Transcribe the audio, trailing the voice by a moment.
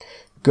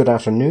Good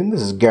afternoon,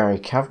 this is Gary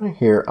Kavanagh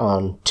here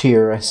on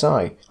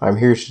TRSI. I'm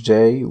here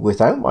today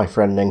without my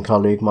friend and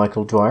colleague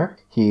Michael Dwyer.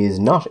 He is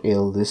not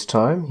ill this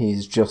time,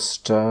 he's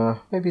just,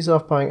 maybe he's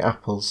off buying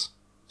apples.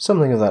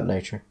 Something of that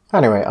nature.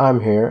 Anyway, I'm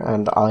here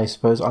and I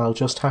suppose I'll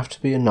just have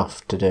to be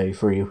enough today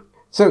for you.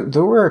 So,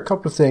 there were a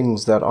couple of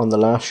things that on the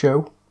last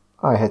show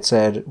I had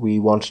said we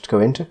wanted to go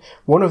into.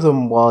 One of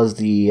them was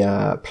the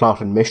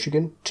plot in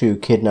Michigan to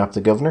kidnap the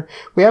governor.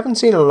 We haven't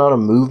seen a lot of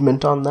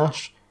movement on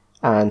that.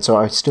 And so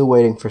I'm still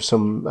waiting for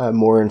some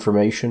more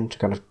information to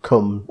kind of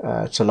come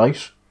to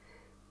light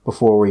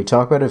before we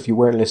talk about it. If you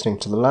weren't listening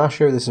to the last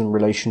show, this is in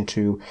relation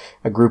to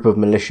a group of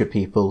militia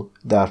people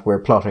that were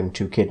plotting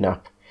to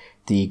kidnap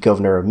the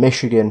governor of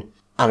Michigan.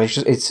 And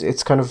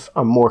it's kind of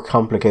a more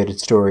complicated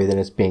story than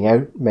it's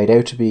being made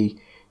out to be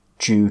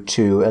due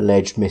to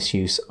alleged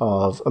misuse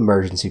of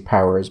emergency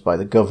powers by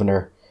the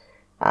governor.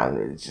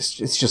 And it's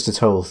just its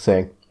whole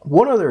thing.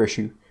 One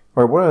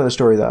other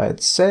story that I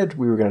had said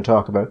we were going to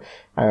talk about,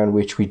 and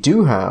which we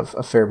do have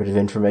a fair bit of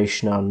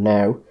information on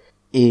now,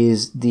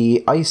 is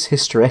the ICE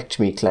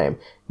hysterectomy claim.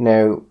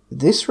 Now,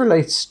 this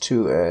relates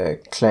to a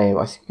claim,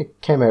 I think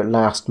it came out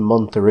last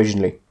month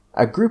originally.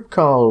 A group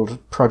called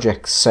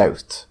Project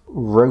South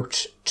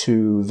wrote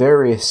to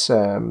various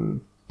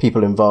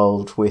people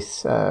involved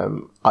with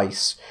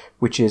ICE,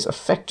 which is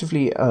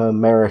effectively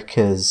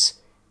America's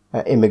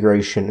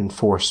immigration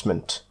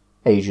enforcement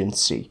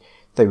agency.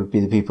 They would be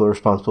the people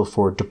responsible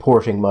for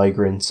deporting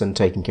migrants and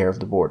taking care of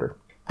the border.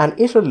 And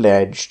it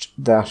alleged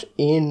that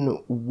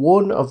in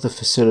one of the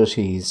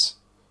facilities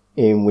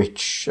in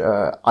which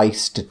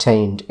ICE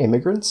detained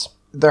immigrants,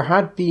 there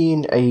had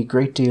been a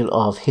great deal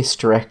of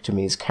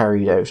hysterectomies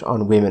carried out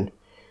on women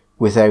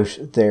without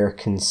their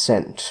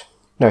consent.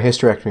 Now,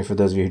 hysterectomy, for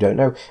those of you who don't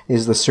know,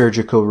 is the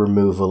surgical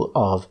removal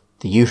of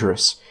the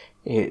uterus.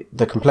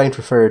 The complaint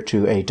referred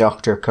to a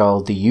doctor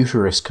called the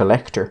uterus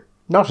collector,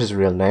 not his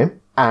real name,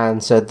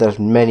 and said that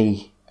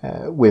many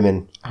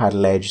women had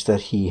alleged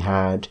that he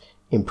had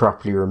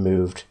improperly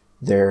removed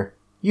their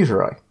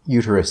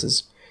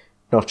uteruses.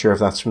 Not sure if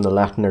that's from the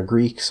Latin or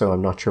Greek, so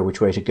I'm not sure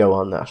which way to go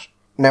on that.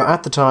 Now,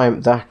 at the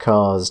time, that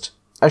caused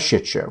a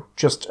shit show.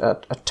 Just a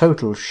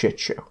total shit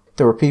show.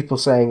 There were people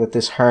saying that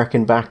this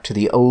harkened back to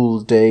the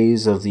old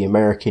days of the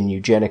American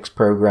eugenics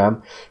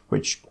program,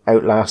 which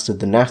outlasted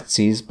the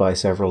Nazis by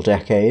several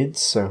decades,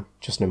 so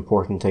just an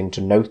important thing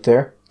to note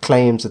there.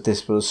 Claims that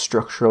this was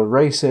structural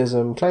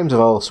racism, claims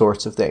of all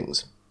sorts of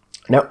things.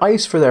 Now,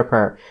 ICE, for their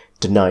part,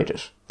 denied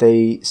it.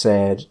 They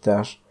said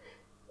that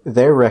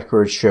their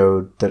records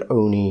showed that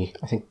only,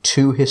 I think,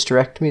 2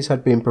 hysterectomies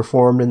had been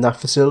performed in that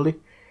facility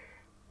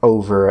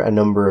over a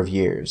number of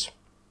years.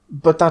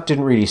 But that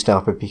didn't really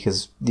stop it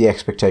because the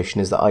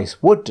expectation is that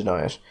ICE would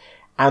deny it.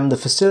 And the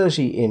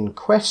facility in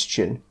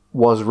question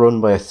was run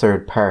by a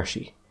third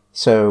party.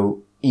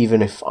 So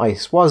even if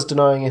ICE was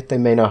denying it, they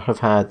may not have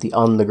had the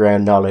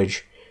on-the-ground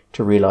knowledge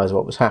to realise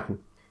what was happening.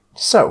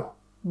 So,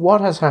 what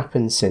has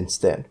happened since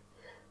then?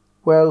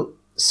 Well,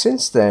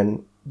 since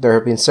then, there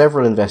have been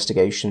several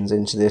investigations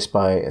into this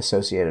by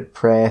Associated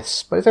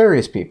Press, by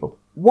various people.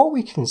 What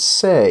we can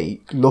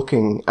say,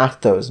 looking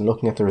at those and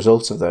looking at the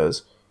results of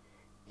those,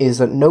 is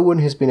that no one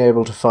has been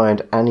able to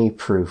find any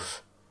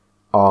proof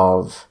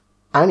of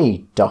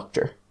any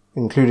doctor,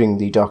 including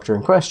the doctor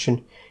in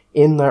question,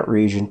 in that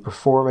region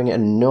performing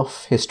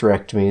enough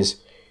hysterectomies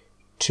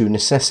to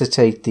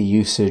necessitate the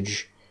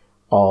usage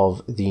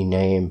of the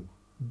name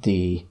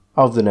the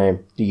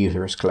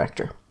uterus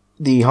collector.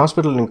 The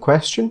hospital in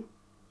question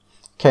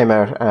came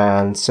out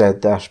and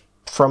said that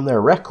from their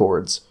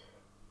records,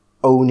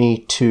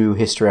 only 2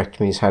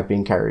 hysterectomies had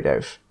been carried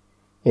out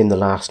in the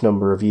last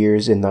number of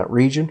years in that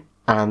region,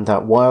 and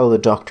that while the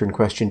doctor in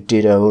question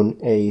did own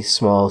a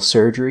small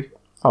surgery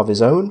of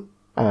his own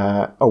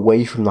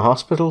away from the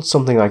hospital,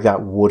 something like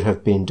that would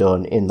have been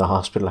done in the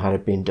hospital had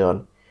it been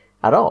done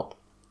at all.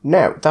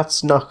 Now,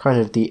 that's not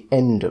kind of the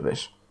end of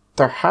it.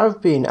 There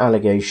have been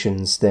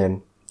allegations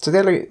then. So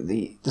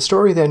the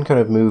story then kind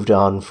of moved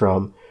on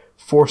from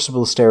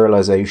forcible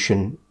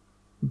sterilisation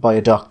by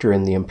a doctor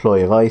in the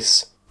employ of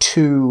ICE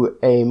to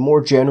a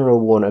more general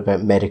one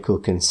about medical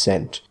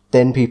consent.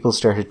 Then people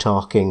started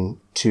talking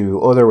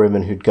to other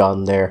women who'd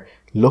gone there,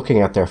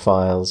 looking at their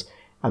files,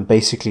 and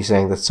basically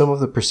saying that some of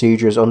the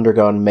procedures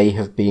undergone may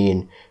have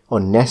been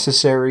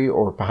unnecessary,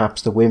 or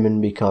perhaps the women,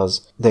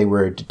 because they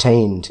were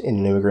detained in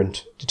an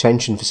immigrant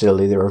detention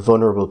facility, they were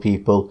vulnerable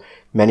people,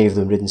 many of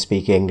them didn't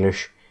speak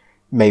English,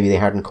 maybe they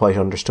hadn't quite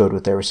understood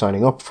what they were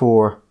signing up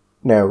for.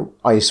 Now,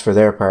 ICE, for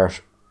their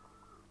part,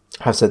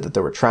 have said that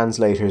there were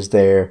translators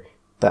there,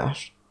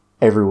 that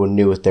everyone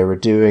knew what they were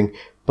doing,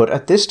 but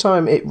at this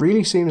time it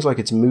really seems like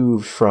it's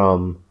moved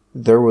from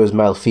there was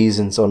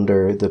malfeasance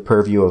under the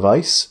purview of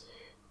ICE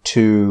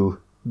to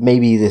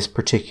maybe this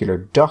particular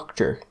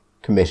doctor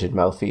committed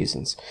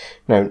malfeasance.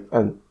 Now,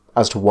 and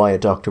as to why a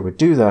doctor would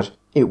do that,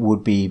 it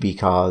would be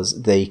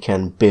because they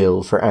can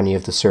bill for any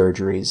of the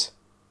surgeries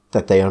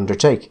that they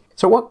undertake.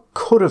 So what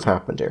could have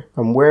happened here,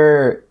 and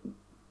where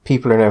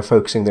people are now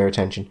focusing their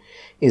attention,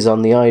 is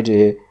on the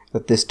idea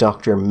that this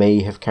doctor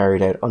may have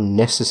carried out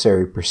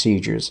unnecessary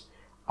procedures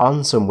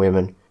on some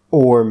women,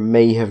 or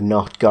may have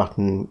not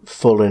gotten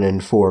full and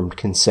informed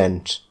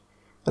consent,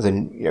 as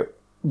in,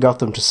 got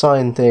them to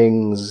sign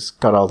things,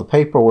 got all the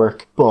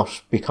paperwork,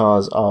 but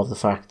because of the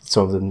fact that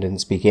some of them didn't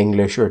speak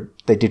English, or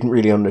they didn't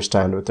really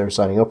understand what they were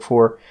signing up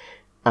for,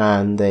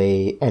 and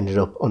they ended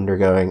up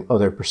undergoing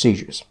other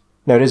procedures.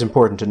 Now, it is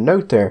important to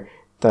note there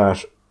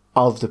that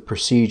of the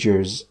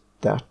procedures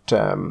that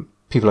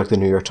people like the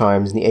New York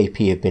Times and the AP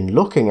have been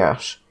looking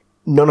at,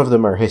 none of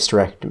them are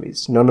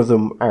hysterectomies. None of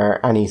them are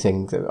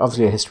anything that,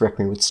 obviously a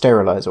hysterectomy would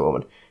sterilise a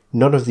woman.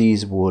 None of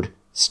these would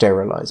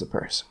sterilise a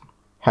person.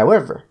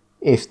 However,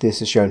 if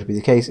this is shown to be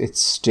the case,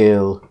 it's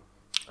still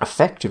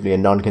effectively a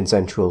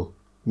non-consensual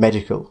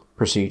medical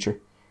procedure,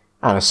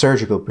 and a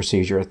surgical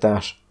procedure at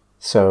that,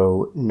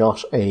 so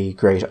not a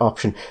great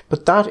option.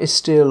 But that is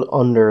still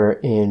under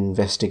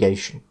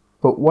investigation.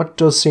 But what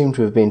does seem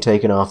to have been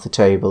taken off the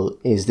table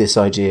is this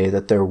idea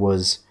that there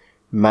was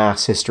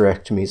mass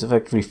hysterectomies,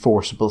 effectively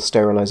forcible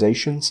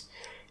sterilizations,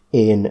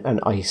 in an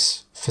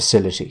ICE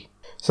facility.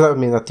 So that would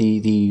mean that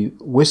the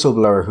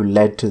whistleblower who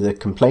led to the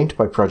complaint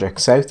by Project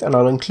South, and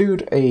I'll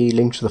include a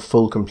link to the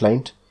full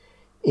complaint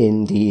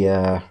in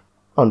the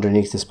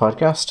underneath this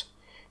podcast,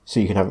 so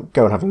you can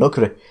go and have a look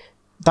at it.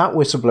 That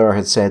whistleblower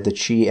had said that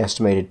she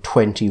estimated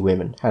 20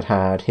 women had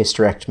had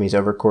hysterectomies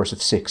over a course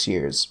of 6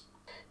 years.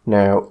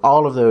 Now,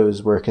 all of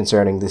those were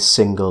concerning this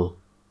single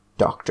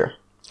doctor.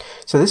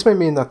 So this may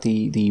mean that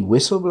the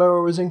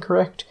whistleblower was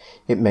incorrect.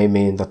 It may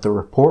mean that the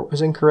report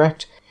was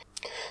incorrect.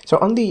 So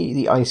on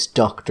the ICE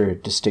doctor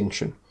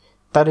distinction,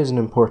 that is an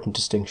important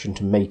distinction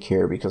to make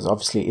here, because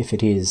obviously if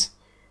it is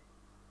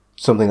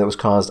something that was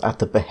caused at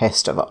the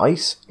behest of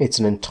ICE, it's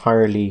an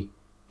entirely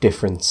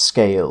different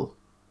scale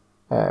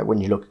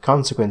when you look at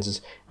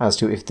consequences as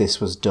to if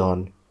this was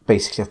done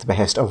basically at the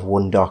behest of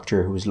one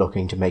doctor who was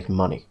looking to make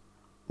money.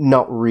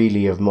 Not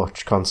really of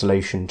much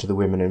consolation to the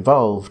women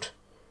involved,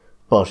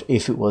 but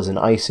if it was an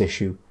ICE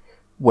issue,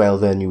 well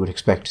then you would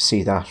expect to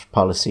see that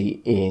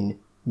policy in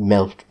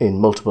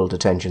multiple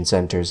detention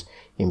centres,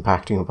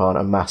 impacting upon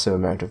a massive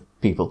amount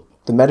of people.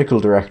 The medical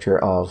director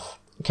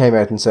came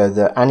out and said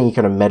that any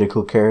kind of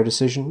medical care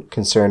decision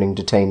concerning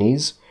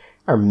detainees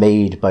are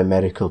made by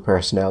medical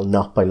personnel,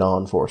 not by law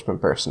enforcement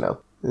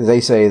personnel.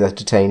 They say that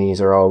detainees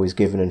are always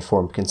given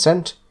informed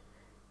consent,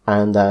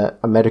 and that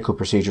a medical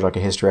procedure like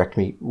a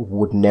hysterectomy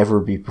would never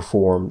be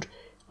performed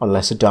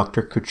unless a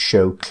doctor could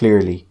show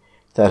clearly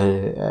that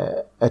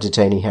a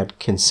detainee had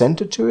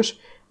consented to it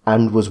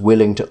and was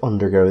willing to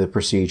undergo the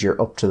procedure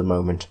up to the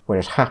moment when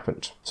it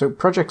happened. So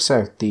Project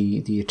South,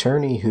 the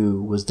attorney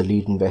who was the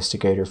lead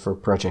investigator for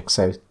Project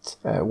South,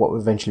 what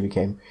eventually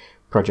became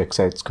Project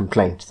South's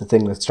complaint, the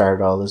thing that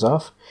started all this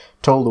off,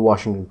 told the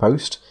Washington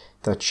Post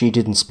that she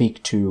didn't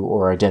speak to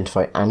or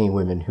identify any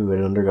women who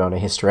had undergone a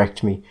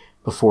hysterectomy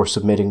before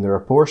submitting the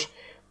report,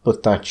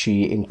 but that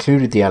she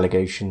included the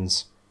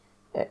allegations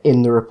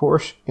in the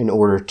report in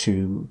order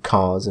to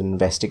cause an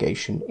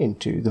investigation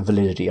into the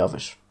validity of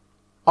it.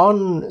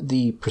 On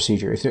the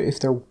procedure, if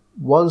there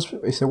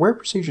were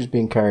procedures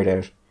being carried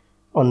out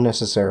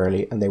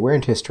unnecessarily and they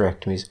weren't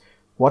hysterectomies,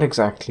 what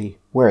exactly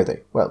were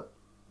they? Well,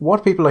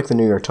 what people like the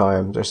New York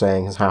Times are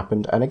saying has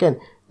happened, and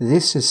again,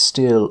 this is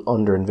still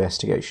under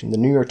investigation. The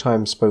New York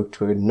Times spoke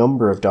to a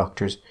number of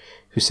doctors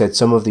who said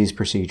some of these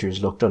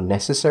procedures looked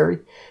unnecessary,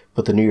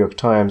 but the New York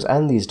Times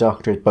and these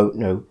doctors both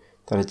know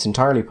that it's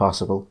entirely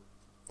possible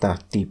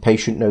that the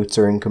patient notes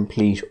are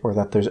incomplete or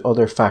that there's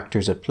other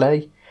factors at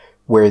play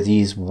where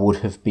these would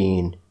have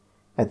been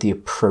at the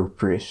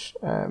appropriate,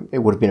 it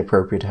would have been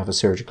appropriate to have a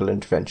surgical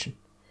intervention.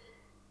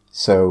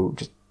 So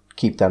just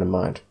keep that in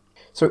mind.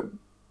 So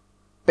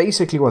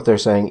basically what they're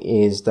saying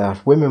is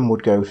that women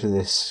would go to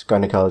this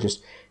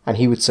gynecologist and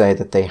he would say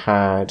that they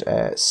had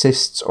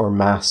cysts or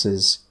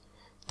masses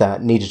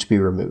that needed to be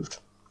removed.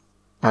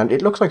 And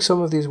it looks like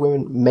some of these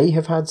women may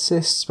have had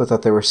cysts, but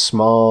that they were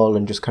small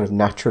and just kind of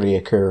naturally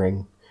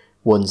occurring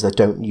ones that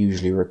don't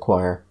usually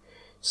require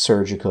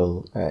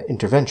surgical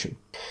intervention.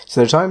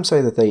 So the Times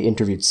say that they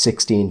interviewed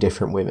 16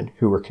 different women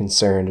who were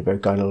concerned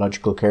about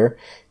gynecological care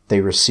they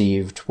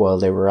received while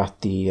they were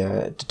at the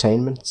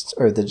detainment.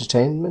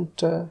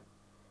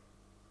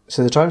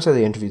 So the Times say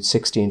they interviewed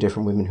 16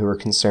 different women who were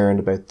concerned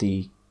about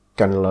the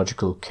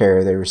gynecological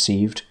care they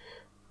received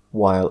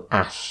while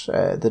at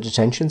the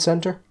detention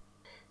centre.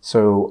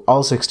 So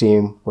all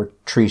 16 were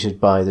treated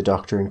by the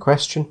doctor in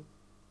question.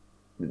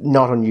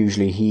 Not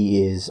unusually,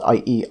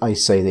 I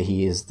say that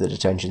he is the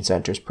detention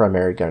centre's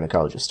primary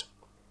gynecologist.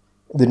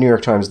 The New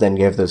York Times then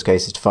gave those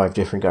cases to 5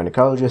 different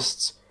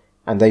gynecologists,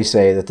 and they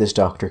say that this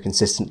doctor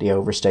consistently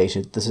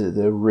overstated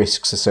the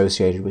risks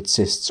associated with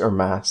cysts or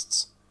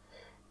masts,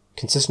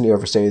 consistently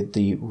overstated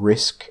the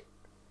risk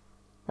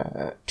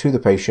to the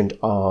patient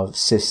of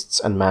cysts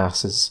and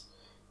masses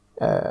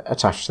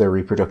attached to their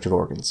reproductive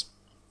organs.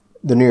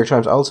 The New York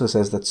Times also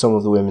says that some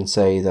of the women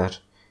say that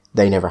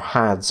they never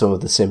had some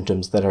of the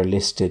symptoms that are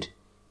listed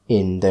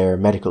in their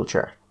medical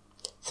chart.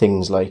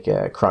 Things like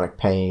chronic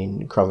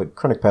pain,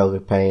 chronic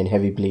pelvic pain,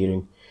 heavy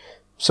bleeding,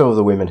 some of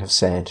the women have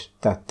said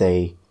that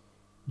they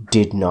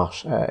did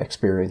not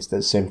experience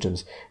those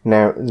symptoms.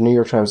 Now, the New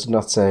York Times did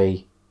not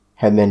say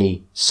how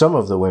many some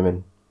of the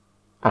women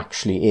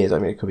actually is. I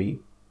mean, it could be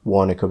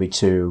one, it could be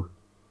two,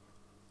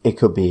 it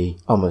could be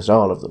almost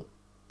all of them.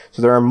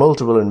 So there are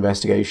multiple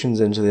investigations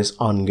into this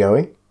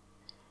ongoing,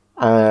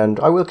 and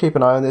I will keep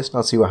an eye on this and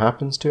I'll see what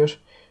happens to it.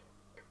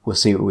 We'll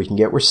see what we can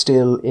get. We're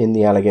still in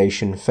the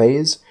allegation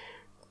phase,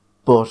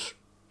 but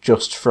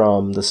just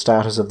from the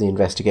status of the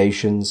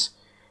investigations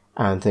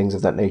and things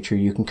of that nature,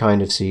 you can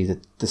kind of see that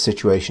the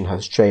situation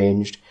has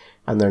changed,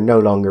 and there no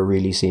longer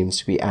really seems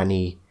to be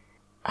any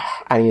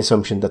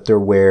assumption that there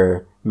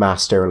were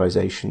mass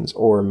sterilizations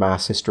or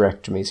mass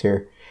hysterectomies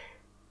here,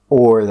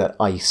 or that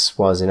ICE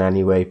was in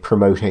any way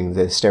promoting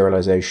the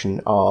sterilization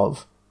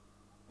of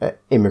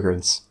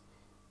immigrants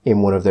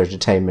in one of their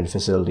detainment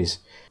facilities.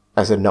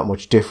 I said, not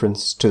much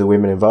difference to the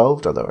women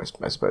involved, although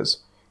I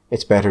suppose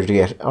it's better to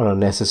get an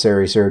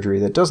unnecessary surgery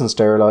that doesn't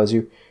sterilize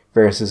you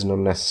versus an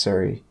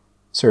unnecessary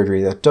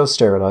surgery that does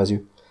sterilize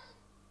you.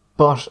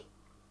 But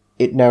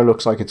it now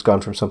looks like it's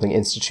gone from something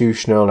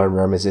institutional and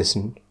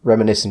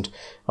reminiscent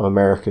of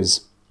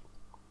America's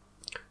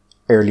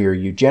earlier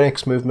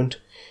eugenics movement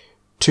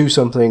to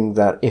something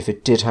that, if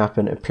it did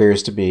happen,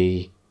 appears to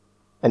be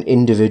an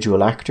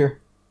individual actor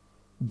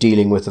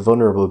dealing with a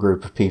vulnerable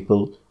group of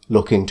people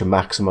looking to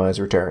maximize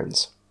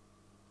returns,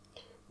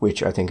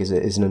 which I think is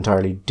an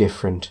entirely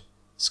different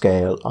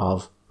scale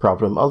of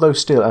problem, although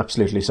still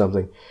absolutely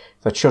something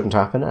that shouldn't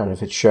happen. And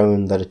if it's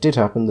shown that it did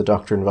happen, the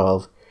doctor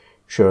involved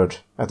should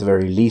at the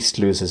very least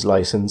lose his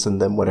license,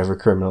 and then whatever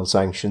criminal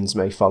sanctions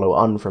may follow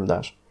on from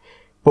that.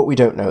 But we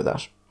don't know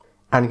that.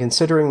 And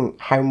considering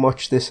how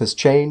much this has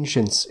changed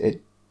since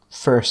it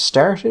first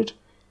started,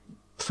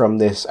 from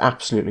this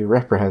absolutely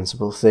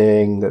reprehensible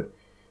thing that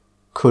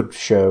could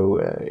show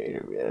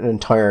an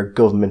entire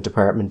government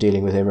department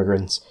dealing with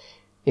immigrants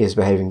is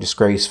behaving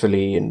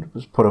disgracefully and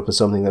was put up as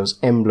something that was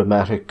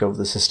emblematic of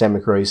the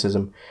systemic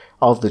racism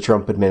of the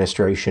Trump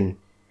administration,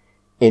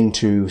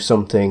 into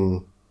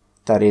something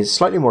that is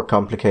slightly more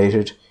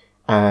complicated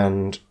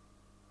and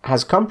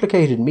has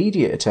complicated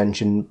media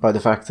attention by the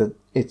fact that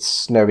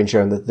it's now been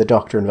shown that the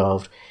doctor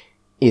involved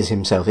is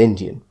himself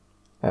Indian.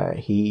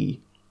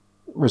 He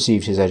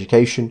received his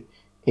education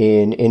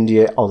in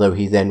India, although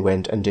he then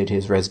went and did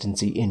his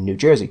residency in New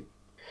Jersey.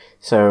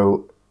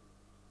 So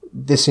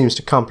this seems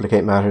to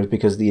complicate matters,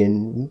 because the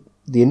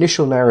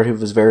initial narrative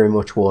was very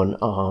much one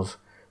of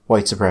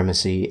white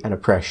supremacy and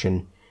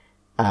oppression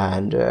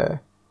and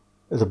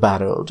the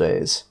bad old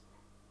days.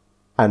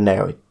 And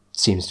now it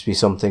seems to be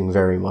something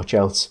very much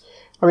else.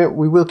 I mean,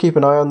 we will keep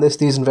an eye on this.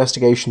 These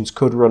investigations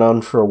could run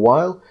on for a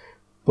while,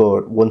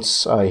 but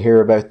once I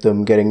hear about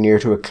them getting near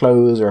to a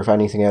close, or if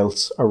anything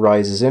else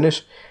arises in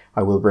it,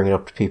 I will bring it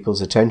up to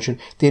people's attention.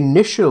 The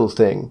initial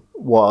thing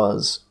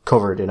was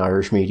covered in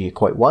Irish media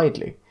quite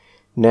widely.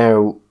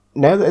 Now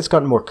that it's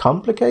gotten more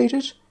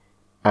complicated,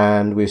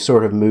 and we've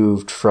sort of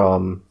moved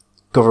from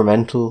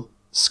governmental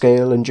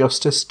scale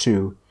injustice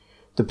to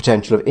the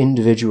potential of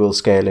individual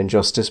scale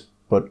injustice,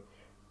 but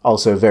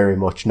also very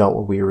much not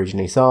what we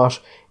originally thought,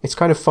 it's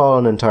kind of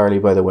fallen entirely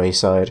by the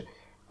wayside.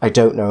 I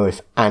don't know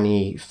if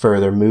any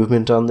further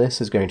movement on this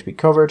is going to be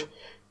covered,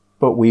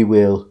 but we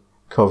will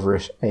cover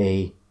it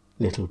a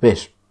little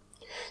bit.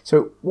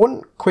 So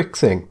one quick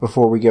thing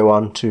before we go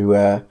on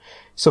to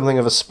something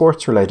of a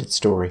sports-related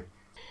story.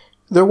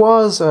 There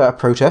was a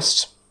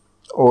protest,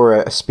 or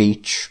a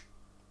speech,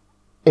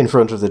 in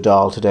front of the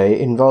Dáil today.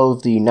 It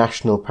involved the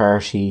National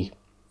Party.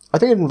 I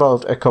think it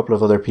involved a couple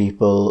of other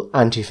people.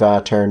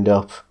 Antifa turned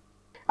up,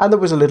 and there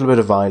was a little bit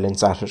of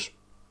violence at it.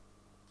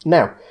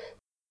 Now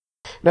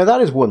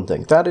that is one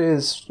thing. That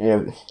is,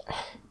 I'm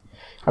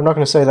not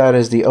going to say that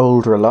is the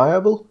old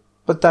reliable,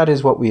 but that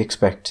is what we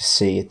expect to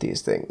see at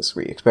these things.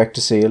 We expect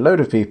to see a load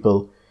of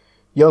people,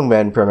 young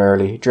men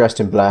primarily, dressed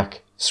in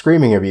black,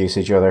 screaming abuse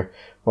each other,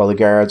 while the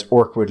guards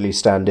awkwardly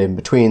stand in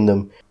between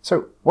them.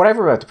 So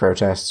whatever about the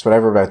protests,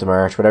 whatever about the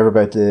march, whatever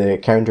about the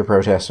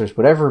counter-protesters,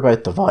 whatever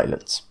about the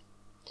violence.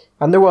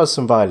 And there was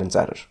some violence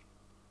at it.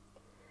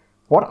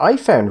 What I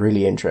found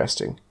really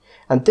interesting,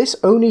 and this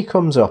only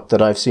comes up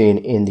that I've seen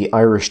in the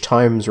Irish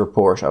Times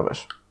report of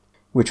it,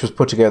 which was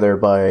put together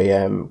by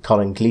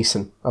Colin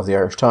Gleeson of the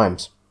Irish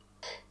Times.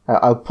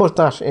 I'll put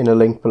that in a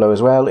link below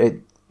as well.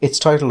 It's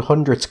titled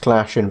 "Hundreds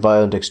Clash in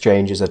Violent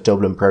Exchanges at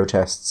Dublin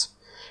Protests."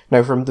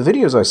 Now, from the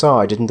videos I saw,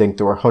 I didn't think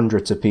there were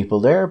hundreds of people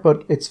there,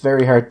 but it's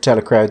very hard to tell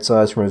a crowd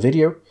size from a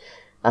video,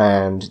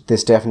 and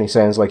this definitely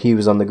sounds like he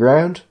was on the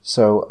ground,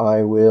 so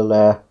I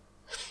will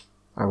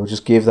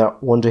just give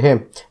that one to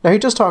him. Now, he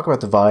does talk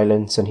about the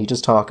violence, and he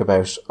does talk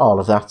about all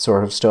of that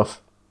sort of stuff,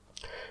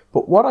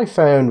 but what I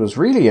found was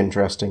really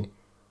interesting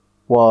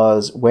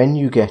was when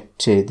you get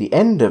to the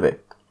end of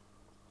it.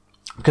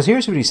 Because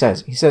here's what he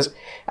says. He says,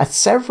 at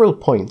several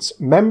points,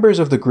 members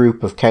of the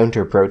group of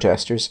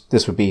counter-protesters,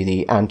 this would be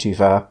the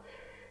Antifa,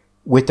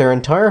 with their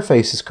entire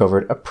faces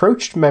covered,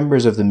 approached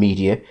members of the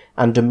media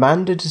and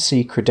demanded to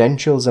see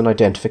credentials and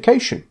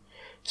identification.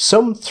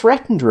 Some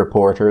threatened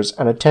reporters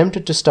and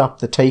attempted to stop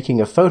the taking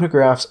of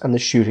photographs and the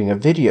shooting of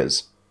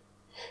videos.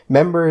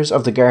 Members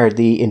of the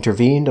Gardaí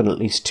intervened on at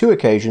least 2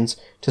 occasions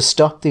to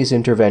stop these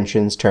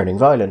interventions turning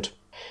violent.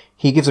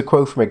 He gives a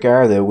quote from a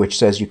Garda which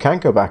says, "You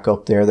can't go back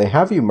up there, they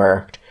have you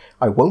marked,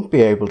 I won't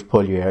be able to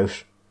pull you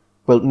out."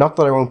 Well, not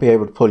that I won't be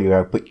able to pull you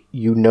out, but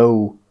you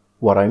know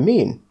what I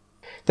mean.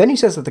 Then he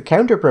says that the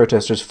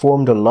counter-protesters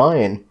formed a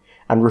line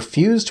and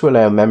refused to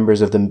allow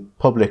members of the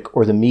public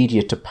or the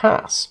media to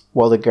pass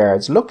while the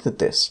guards looked at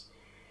this.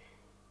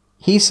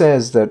 He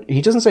says that,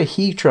 he doesn't say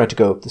he tried to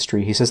go up the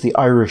street, he says the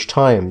Irish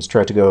Times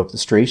tried to go up the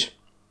street.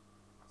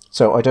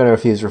 So I don't know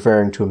if he's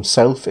referring to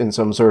himself in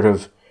some sort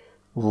of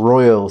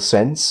royal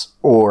sense,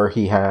 or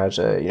he had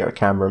a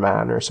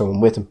cameraman or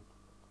someone with him,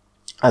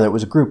 and it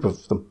was a group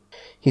of them.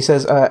 He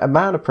says a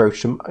man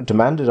approached him,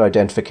 demanded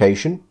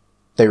identification.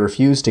 They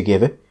refused to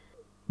give it.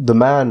 The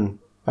man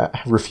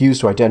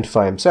refused to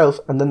identify himself,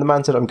 and then the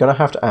man said, "I'm going to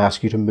have to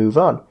ask you to move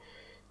on."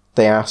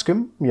 They ask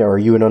him, "Are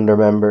you an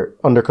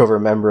undercover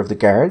member of the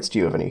guards? Do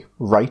you have any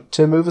right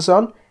to move us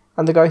on?"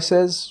 And the guy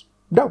says,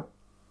 "No."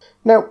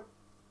 Now,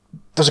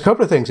 there's a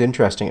couple of things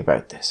interesting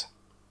about this.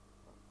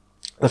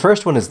 The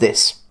first one is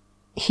this.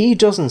 He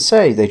doesn't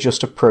say they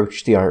just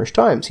approached the Irish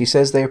Times. He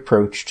says they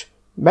approached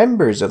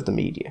members of the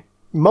media.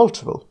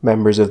 Multiple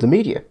members of the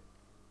media.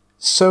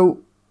 So,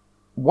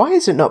 why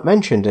is it not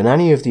mentioned in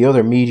any of the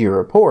other media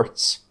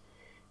reports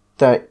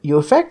that you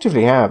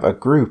effectively have a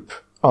group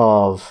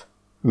of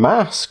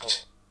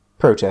masked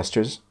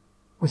protesters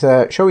with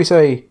a, shall we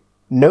say,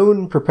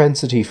 known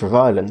propensity for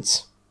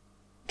violence,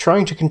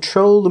 trying to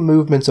control the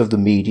movements of the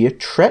media,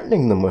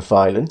 threatening them with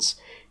violence,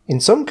 in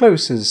some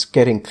cases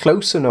getting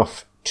close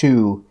enough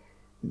to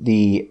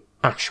the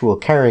actual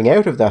carrying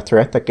out of that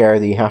threat that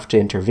Gardaí have to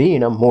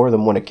intervene on more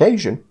than one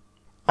occasion,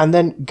 and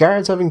then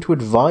guards having to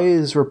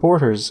advise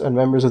reporters and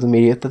members of the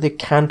media that they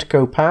can't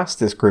go past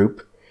this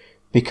group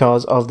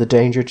because of the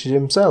danger to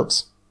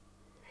themselves.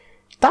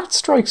 That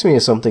strikes me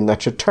as something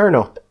that should turn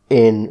up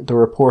in the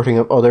reporting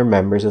of other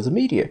members of the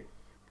media.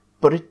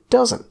 But it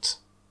doesn't.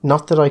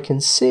 Not that I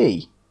can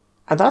see.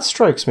 And that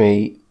strikes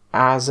me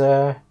as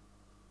a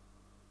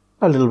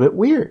little bit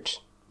weird,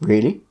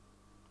 really.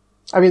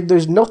 I mean,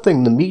 there's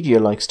nothing the media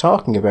likes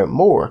talking about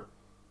more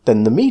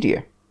than the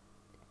media.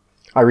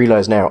 I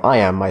realise now I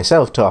am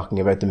myself talking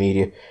about the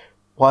media,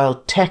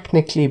 while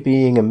technically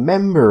being a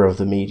member of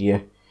the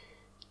media,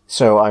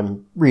 so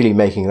I'm really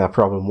making that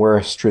problem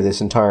worse through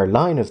this entire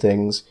line of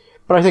things,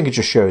 but I think it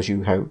just shows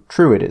you how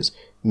true it is.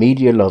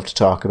 Media love to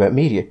talk about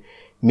media.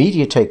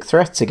 Media take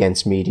threats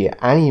against media.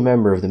 Any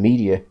member of the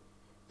media,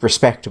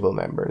 respectable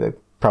member, they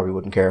probably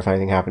wouldn't care if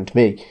anything happened to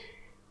me,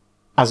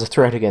 as a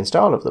threat against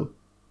all of them.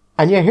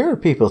 And yet here are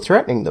people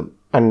threatening them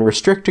and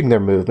restricting their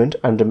movement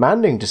and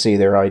demanding to see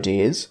their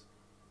IDs.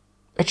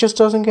 It just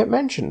doesn't get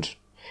mentioned.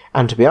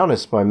 And to be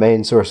honest, my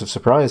main source of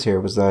surprise here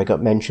was that I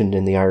got mentioned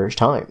in the Irish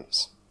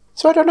Times.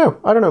 So I don't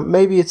know.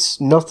 Maybe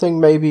it's nothing.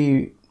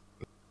 Maybe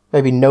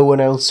no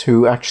one else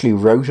who actually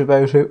wrote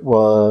about it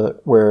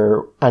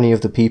were any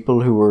of the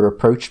people who were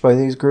approached by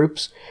these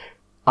groups.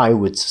 I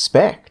would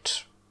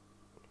suspect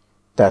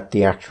that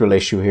the actual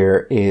issue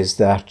here is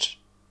that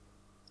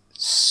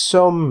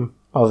some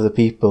of the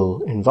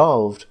people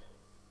involved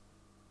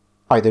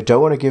either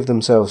don't want to give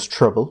themselves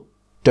trouble,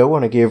 don't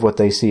want to give what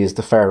they see as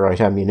the far-right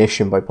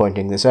ammunition by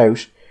pointing this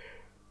out,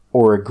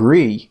 or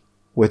agree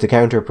with the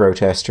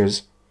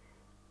counter-protesters,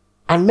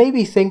 and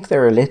maybe think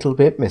they're a little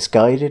bit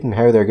misguided in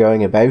how they're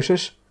going about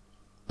it,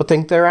 but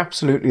think they're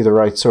absolutely the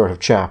right sort of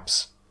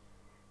chaps.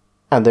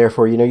 And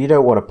therefore, you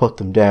don't want to put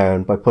them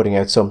down by putting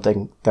out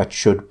something that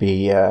should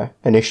be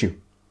an issue.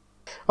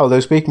 Although,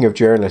 speaking of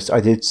journalists, I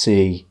did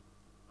see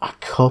a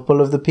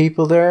couple of the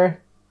people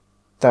there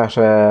that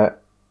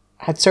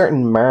had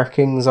certain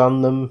markings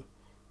on them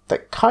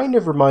that kind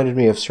of reminded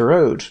me of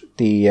Sarode,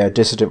 the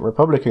dissident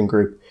Republican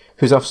group,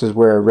 whose offices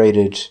were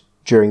raided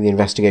during the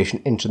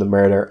investigation into the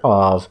murder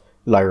of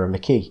Lyra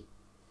McKee.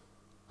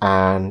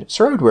 And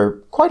Sarode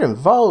were quite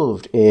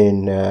involved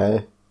in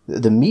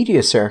the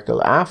media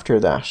circle after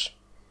that.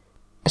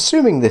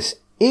 Assuming this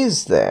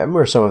is them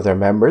or some of their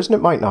members, and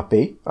it might not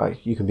be,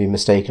 you can be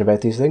mistaken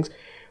about these things,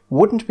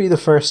 wouldn't be the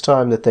first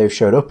time that they've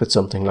showed up at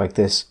something like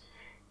this.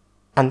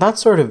 And that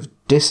sort of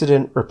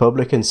dissident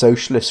Republican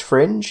socialist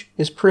fringe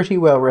is pretty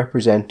well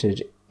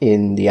represented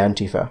in the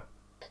Antifa.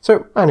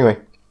 So anyway,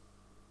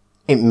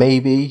 it may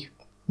be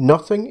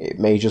nothing. It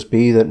may just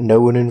be that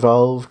no one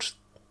involved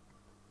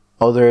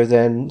other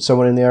than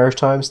someone in the Irish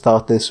Times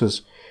thought this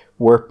was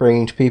worth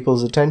bringing to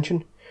people's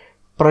attention.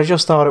 But I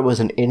just thought it was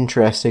an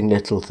interesting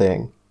little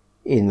thing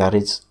in that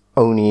it's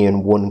only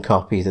in one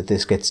copy that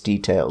this gets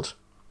detailed.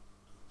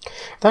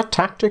 That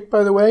tactic,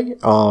 by the way,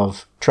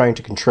 of trying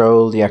to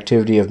control the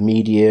activity of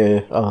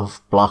media,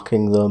 of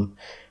blocking them,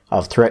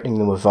 of threatening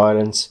them with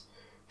violence,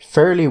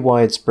 fairly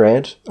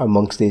widespread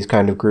amongst these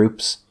kind of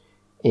groups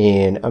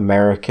in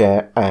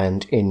America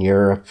and in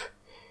Europe.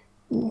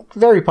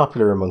 Very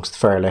popular amongst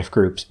far left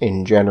groups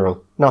in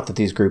general. Not that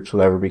these groups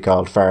will ever be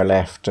called far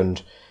left,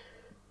 and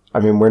I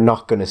mean, we're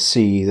not going to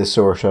see the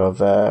sort of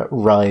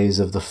rise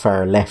of the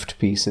far left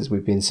pieces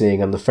we've been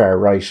seeing on the far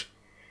right,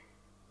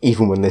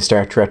 even when they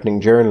start threatening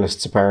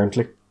journalists,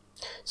 apparently.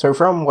 So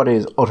from what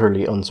is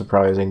utterly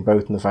unsurprising,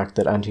 both in the fact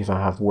that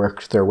Antifa have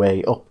worked their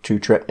way up to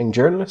threatening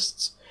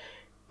journalists,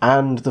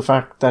 and the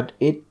fact that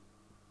it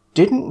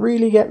didn't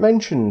really get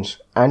mentioned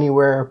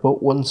anywhere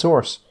but one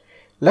source,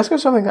 let's go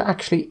to something that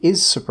actually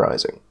is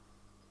surprising.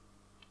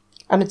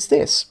 And it's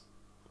this.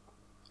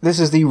 This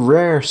is the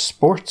rare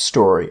sports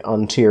story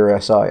on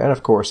TRSI, and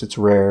of course it's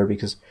rare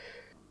because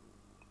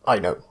I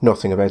know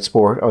nothing about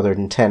sport other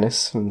than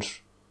tennis and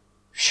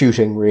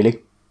shooting,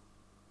 really,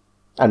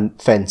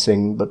 and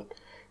fencing, but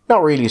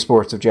not really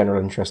sports of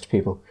general interest to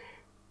people.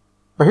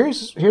 But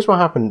here's what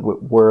happened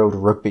with World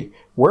Rugby.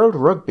 World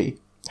Rugby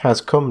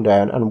has come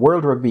down, and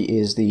World Rugby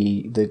is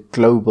the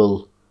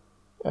global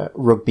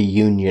rugby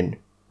union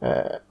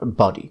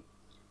body.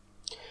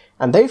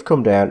 And they've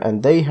come down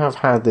and they have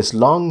had this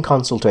long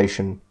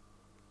consultation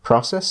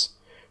process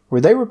where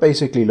they were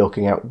basically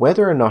looking at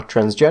whether or not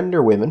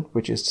transgender women,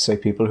 which is to say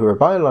people who are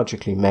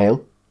biologically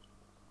male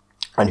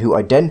and who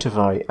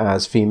identify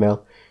as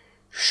female,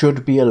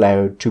 should be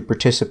allowed to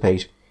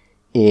participate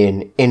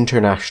in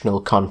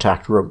international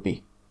contact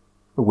rugby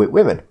with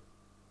women.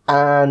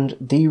 And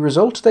the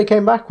result they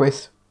came back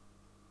with,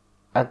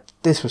 and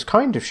this was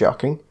kind of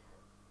shocking,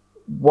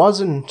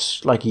 wasn't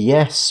like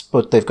yes,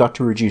 but they've got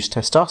to reduce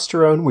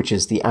testosterone, which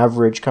is the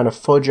average kind of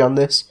fudge on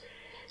this.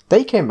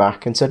 They came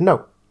back and said,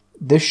 no,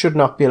 this should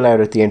not be allowed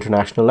at the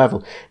international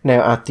level.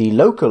 Now, at the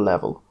local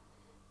level,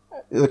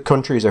 the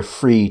countries are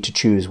free to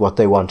choose what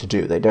they want to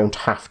do. They don't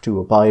have to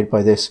abide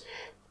by this.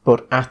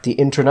 But at the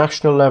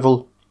international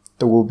level,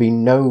 there will be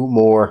no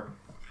more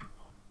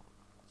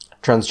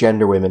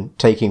transgender women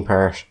taking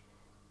part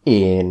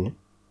in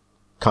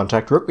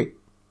contact rugby.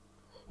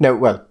 Now,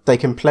 well, they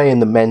can play in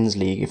the men's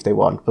league if they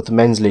want, but the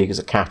men's league is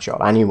a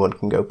catch-all. Anyone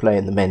can go play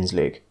in the men's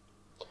league.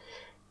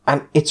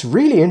 And it's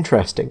really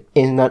interesting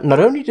in that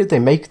not only did they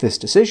make this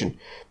decision,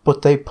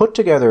 but they put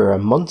together a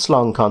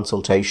months-long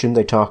consultation.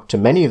 They talked to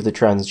many of the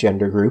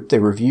transgender group. They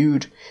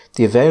reviewed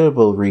the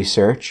available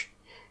research.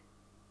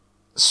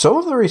 Some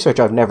of the research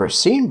I've never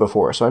seen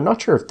before, so I'm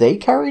not sure if they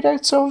carried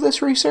out some of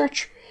this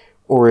research,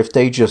 or if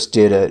they just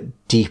did a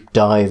deep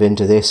dive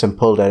into this and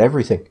pulled out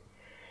everything.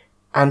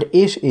 And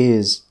it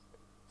is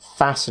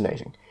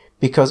fascinating,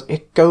 because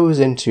it goes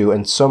into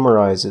and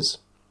summarizes,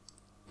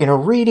 in a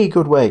really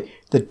good way,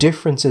 the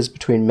differences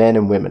between men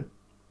and women,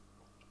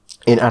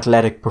 in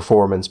athletic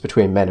performance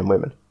between men and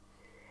women.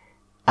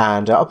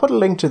 And I'll put a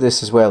link to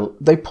this as well.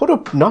 They put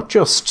up not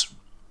just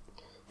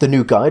the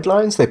new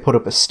guidelines, they put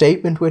up a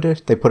statement with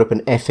it, they put up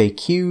an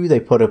FAQ, they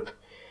put up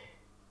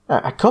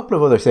a couple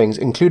of other things,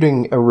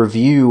 including a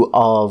review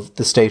of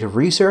the state of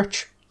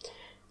research.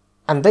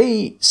 And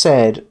they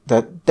said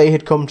that they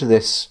had come to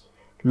this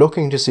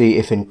looking to see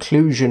if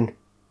inclusion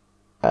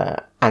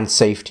and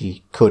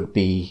safety could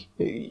be,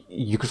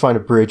 you could find a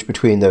bridge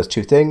between those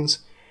two things,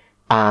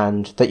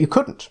 and that you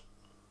couldn't.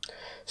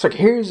 So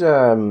here's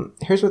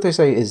what they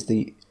say is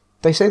they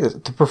say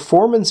that the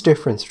performance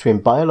difference between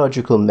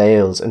biological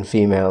males and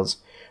females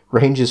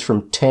ranges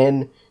from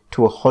 10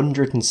 to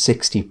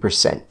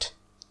 160%.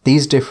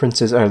 These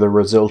differences are the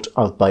result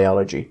of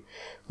biology,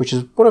 which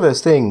is one of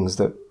those things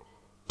that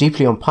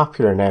deeply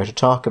unpopular now to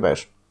talk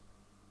about.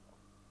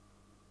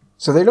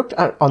 So they looked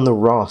at on the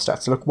raw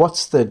stats. Look,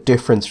 what's the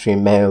difference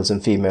between males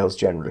and females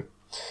generally?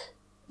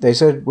 They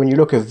said when you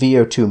look at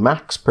VO2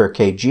 max per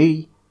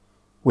kg,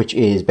 which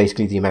is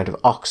basically the amount of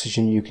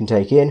oxygen you can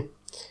take in,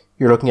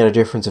 you're looking at a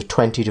difference of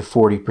 20 to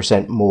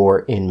 40% more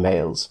in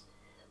males.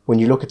 When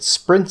you look at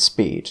sprint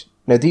speed,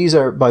 now these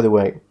are, by the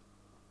way,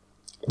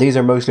 these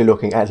are mostly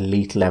looking at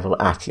elite level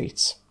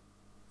athletes.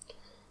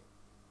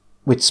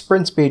 With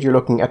sprint speed, you're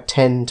looking at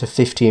 10 to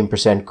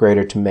 15%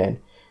 greater to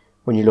men.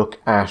 When you look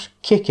at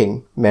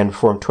kicking, men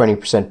perform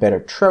 20%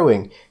 better,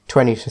 throwing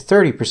 20 to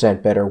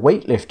 30% better,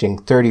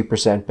 weightlifting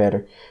 30%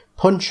 better,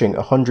 punching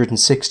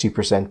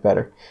 160%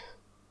 better,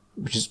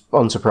 which is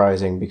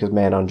unsurprising because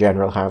men in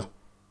general have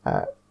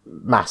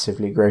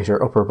massively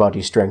greater upper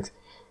body strength.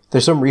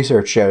 There's some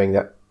research showing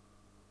that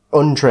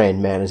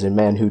untrained men, as in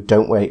men who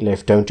don't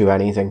weightlift, don't do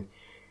anything,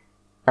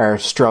 are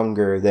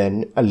stronger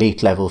than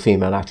elite level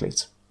female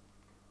athletes.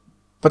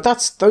 But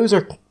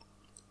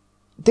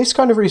this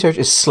kind of research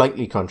is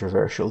slightly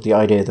controversial, the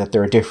idea that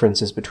there are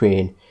differences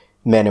between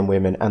men and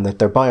women and that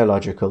they're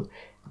biological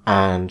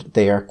and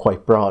they are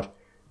quite broad.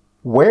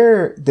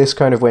 Where this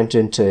kind of went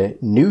into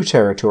new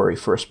territory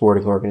for a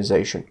sporting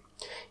organisation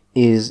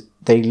is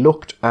they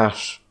looked at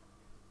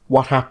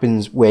what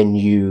happens when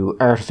you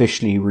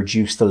artificially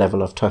reduce the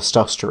level of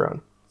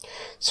testosterone.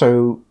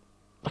 So,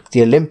 like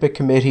the Olympic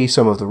Committee,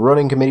 some of the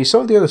running committees,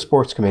 some of the other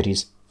sports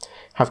committees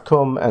have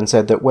come and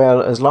said that,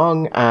 well, as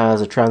long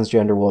as a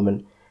transgender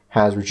woman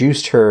has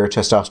reduced her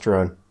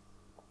testosterone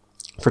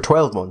for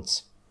 12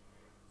 months,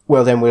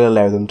 well, then we'll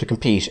allow them to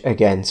compete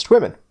against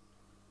women.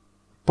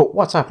 But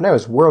what's happened now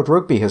is World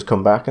Rugby has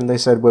come back and they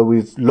said, well,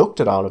 we've looked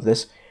at all of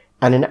this,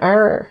 and in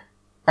our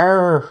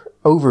our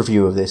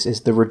overview of this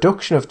is the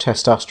reduction of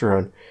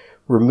testosterone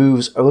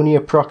removes only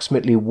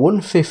approximately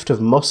 1/5 of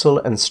muscle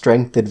and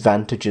strength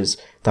advantages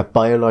that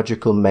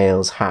biological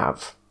males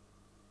have.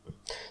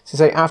 So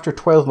say after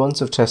 12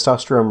 months of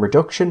testosterone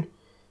reduction,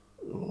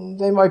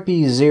 they might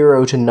be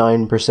 0 to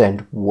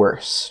 9%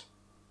 worse.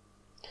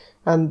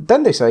 And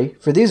then they say,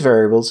 for these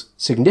variables,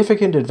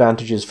 significant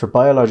advantages for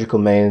biological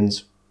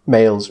males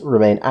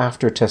remain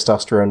after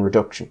testosterone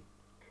reduction.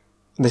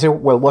 And they say,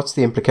 well, what's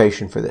the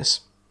implication for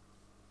this?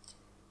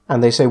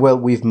 And they say, well,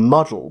 we've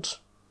modelled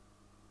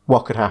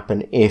what could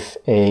happen if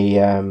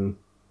a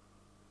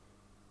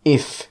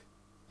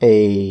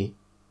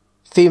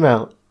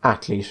female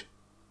athlete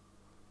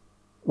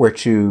were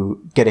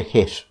to get a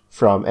hit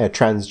from a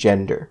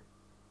transgender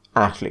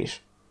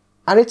athlete.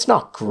 And it's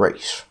not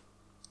great.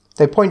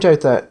 They point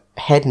out that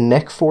head and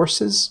neck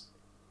forces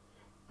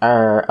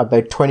are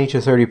about 20 to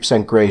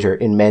 30% greater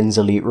in men's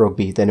elite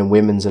rugby than in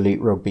women's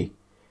elite rugby,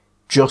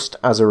 just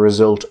as a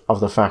result of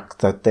the fact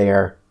that they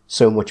are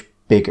so much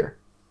bigger.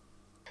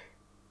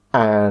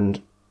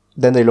 And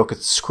then they look at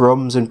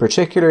scrums in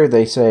particular.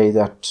 They say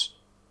that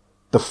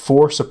the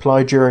force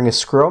applied during a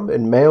scrum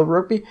in male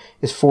rugby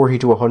is 40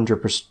 to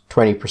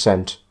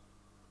 120%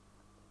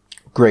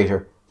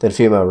 greater than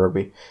female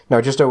rugby. Now,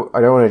 I don't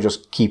want to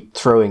just keep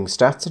throwing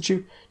stats at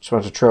you. Just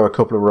want to throw a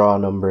couple of raw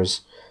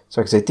numbers.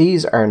 So I can say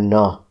these are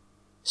not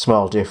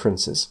small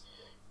differences.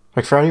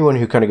 Like for anyone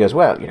who kind of goes,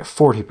 well,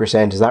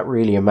 40%, is that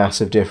really a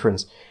massive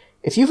difference?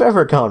 If you've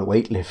ever gone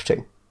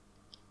weightlifting,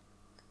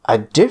 a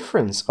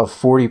difference of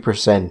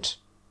 40%,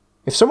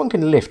 if someone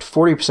can lift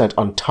 40%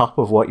 on top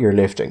of what you're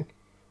lifting,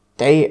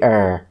 they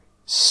are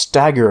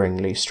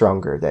staggeringly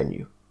stronger than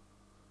you.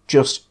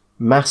 Just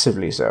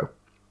massively so.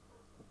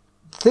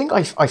 The thing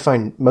I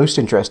find most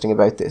interesting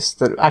about this,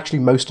 that actually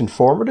most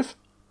informative,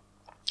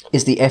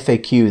 is the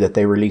FAQ that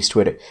they released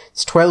with it.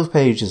 It's 12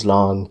 pages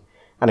long,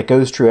 and it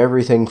goes through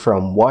everything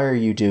from why are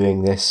you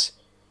doing this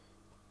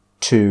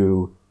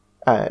to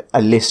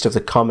a list of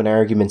the common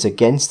arguments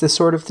against this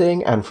sort of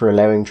thing and for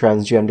allowing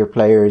transgender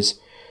players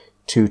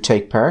to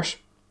take part.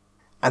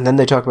 And then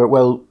they talk about,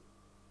 well,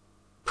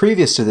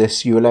 previous to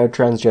this, you allowed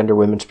transgender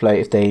women to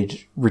play if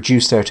they'd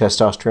reduced their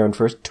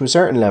testosterone to a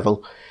certain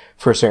level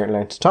for a certain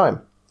length of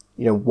time.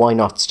 Why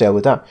not stay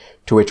with that?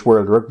 To which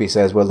World Rugby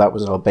says, well, that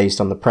was all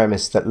based on the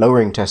premise that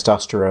lowering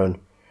testosterone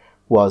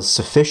was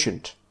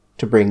sufficient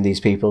to bring these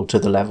people to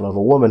the level of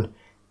a woman.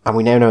 And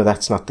we now know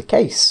that's not the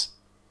case.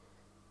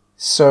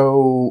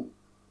 So,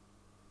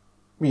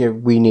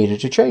 we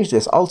needed to change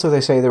this. Also,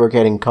 they say they were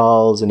getting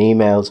calls and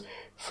emails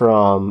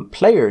from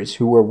players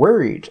who were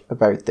worried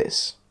about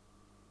this.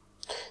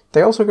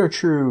 They also go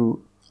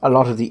through a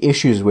lot of the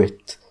issues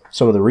with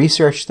some of the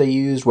research they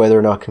used, whether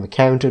or not it can be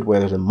counted,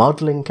 whether the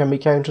modelling can be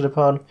counted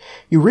upon.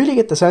 You really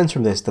get the sense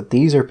from this that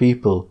these are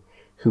people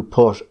who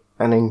put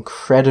an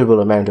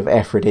incredible amount of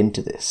effort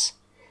into this.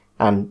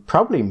 And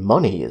probably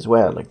money as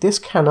well. Like, this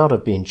cannot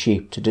have been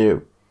cheap to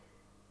do.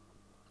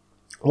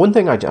 One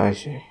thing I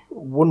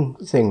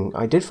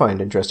did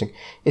find interesting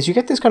is you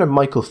get this kind of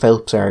Michael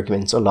Phelps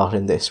arguments a lot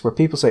in this, where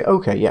people say,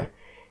 okay, yeah,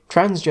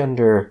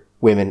 transgender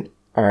women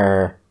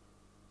are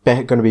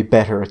going to be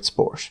better at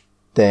sport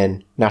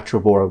than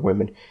natural born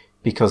women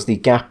because the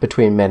gap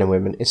between men and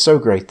women is so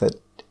great that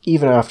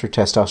even after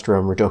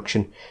testosterone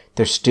reduction,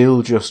 they're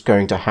still just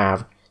going to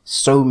have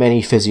so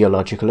many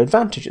physiological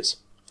advantages.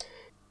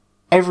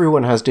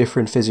 Everyone has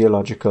different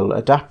physiological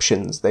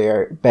adaptations. They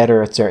are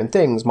better at certain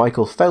things.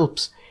 Michael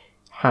Phelps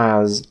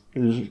has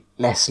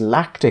less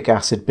lactic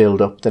acid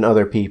buildup than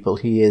other people.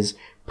 He is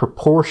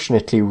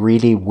proportionately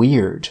really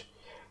weird.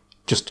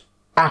 Just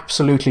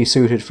absolutely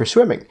suited for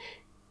swimming.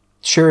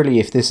 Surely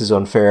if this is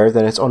unfair,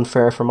 then it's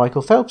unfair for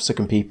Michael Phelps to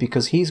compete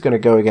because he's going to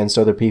go against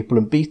other people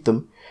and beat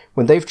them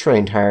when they've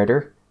trained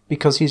harder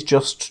because he's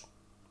just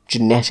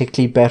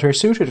genetically better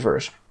suited for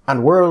it.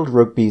 And World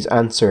Rugby's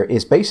answer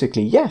is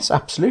basically, yes,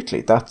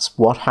 absolutely. That's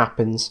what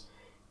happens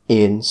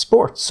in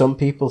sports. Some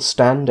people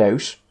stand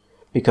out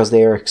because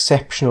they are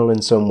exceptional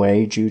in some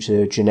way due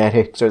to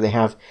genetics or they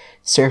have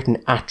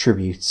certain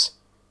attributes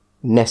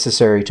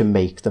necessary to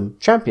make them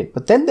champion.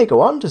 But then they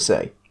go on to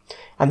say,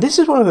 and this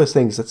is one of those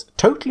things that's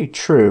totally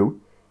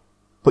true,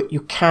 but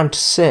you can't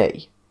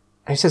say.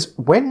 And he says,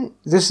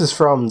 this is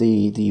from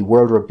the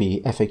World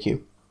Rugby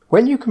FAQ,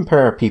 when you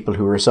compare people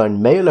who are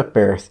assigned male at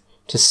birth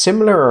to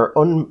similar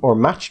or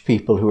matched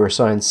people who are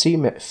assigned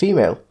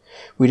female,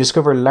 we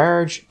discover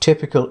large,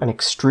 typical and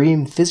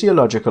extreme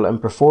physiological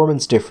and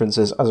performance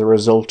differences as a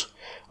result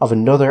of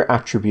another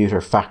attribute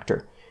or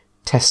factor,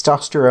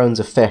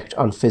 testosterone's effect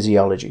on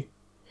physiology.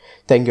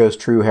 Then goes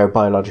through how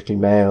biologically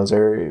males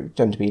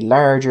tend to be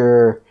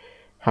larger,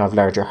 have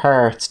larger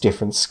hearts,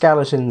 different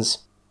skeletons,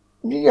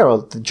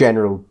 the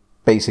general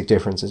basic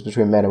differences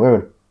between men and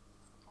women.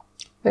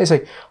 They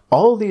say,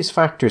 all these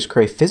factors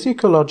create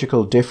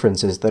physiological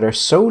differences that are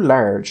so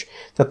large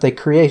that they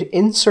create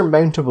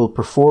insurmountable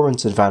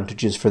performance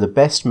advantages for the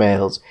best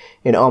males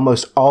in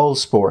almost all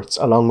sports,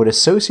 along with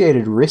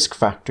associated risk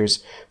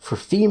factors for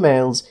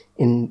females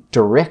in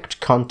direct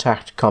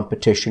contact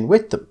competition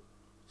with them.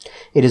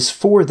 It is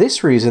for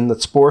this reason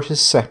that sport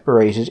is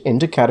separated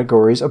into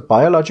categories of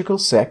biological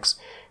sex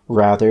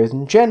rather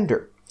than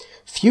gender.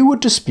 Few would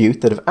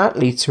dispute that if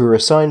athletes who are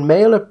assigned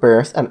male at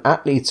birth and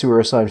athletes who are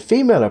assigned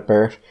female at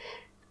birth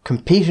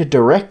competed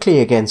directly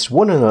against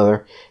one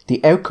another,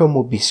 the outcome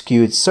would be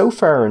skewed so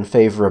far in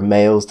favour of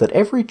males that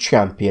every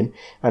champion,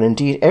 and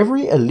indeed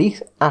every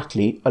elite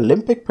athlete,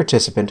 Olympic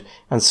participant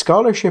and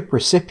scholarship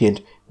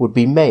recipient would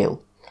be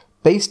male,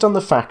 based on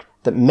the fact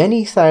that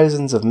many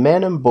thousands of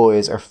men and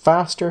boys are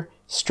faster,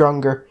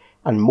 stronger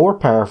and more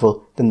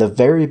powerful than the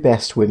very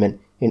best women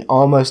in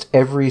almost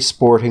every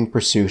sporting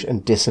pursuit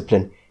and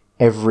discipline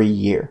every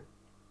year.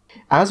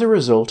 As a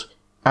result,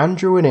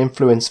 androgen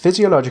influence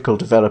physiological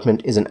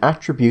development is an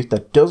attribute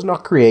that does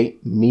not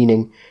create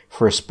meaning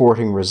for a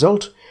sporting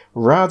result,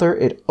 rather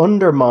it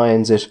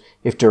undermines it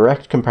if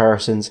direct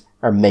comparisons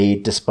are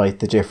made despite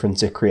the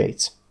difference it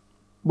creates.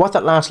 What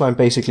that last line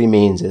basically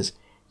means is,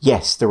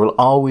 yes, there will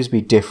always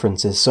be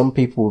differences, some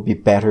people will be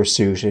better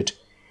suited,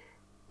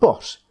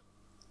 but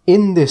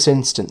in this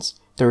instance,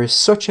 there is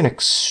such an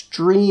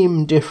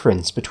extreme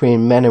difference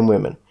between men and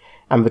women,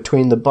 and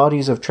between the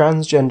bodies of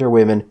transgender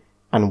women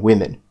and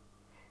women,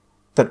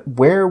 that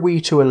were we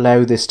to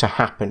allow this to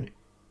happen,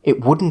 it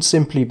wouldn't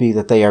simply be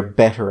that they are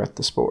better at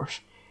the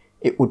sport.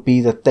 It would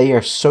be that they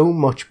are so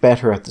much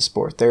better at the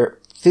sport, they're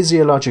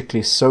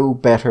physiologically so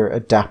better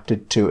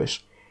adapted to it,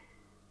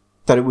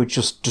 that it would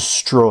just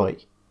destroy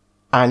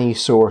any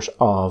sort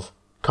of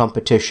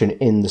competition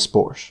in the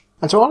sport.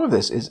 And so all of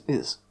this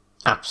is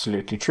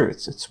absolutely true.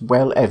 It's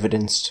well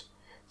evidenced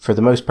for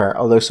the most part,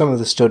 although some of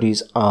the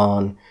studies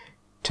on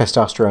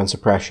testosterone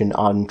suppression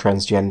on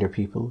transgender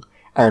people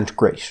aren't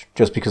great,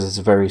 just because it's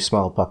a very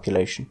small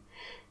population.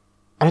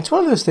 And it's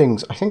one of those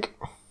things, I think,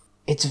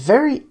 it's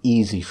very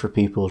easy for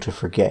people to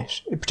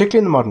forget, particularly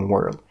in the modern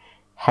world,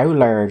 how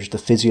large the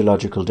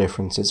physiological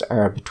differences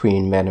are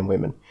between men and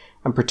women,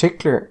 and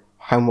particularly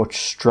how much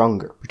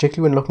stronger,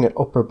 particularly when looking at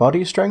upper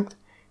body strength,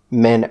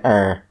 men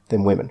are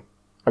than women.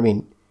 I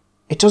mean,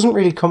 it doesn't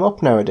really come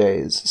up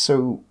nowadays,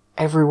 so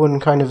everyone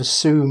kind of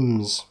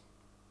assumes.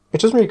 It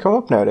doesn't really come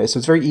up nowadays, so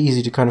it's very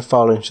easy to kind of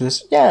fall into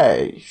this,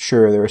 yeah,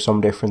 sure, there are some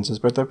differences,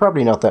 but they're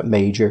probably not that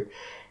major.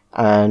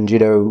 And,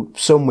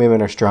 some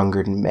women are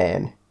stronger than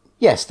men.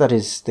 Yes, that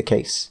is the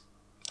case.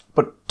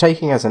 But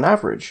taking as an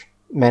average,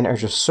 men are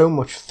just so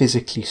much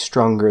physically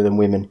stronger than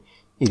women,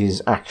 it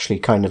is actually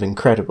kind of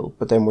incredible.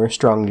 But then we're a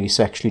strongly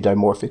sexually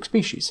dimorphic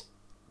species.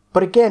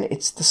 But again,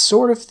 it's the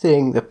sort of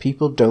thing that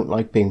people don't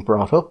like being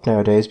brought up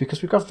nowadays,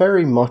 because we've got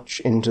very much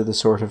into the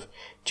sort of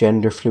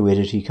gender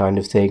fluidity kind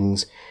of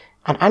things.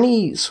 And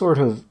any sort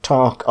of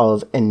talk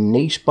of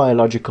innate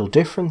biological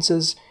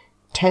differences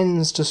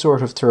tends to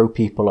sort of throw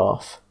people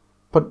off.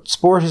 But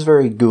sport is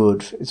very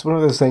good. It's one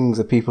of those things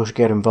that people should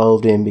get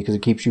involved in because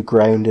it keeps you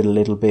grounded a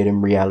little bit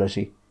in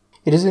reality.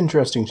 It is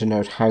interesting to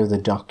note how the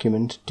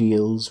document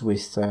deals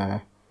with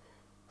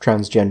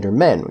transgender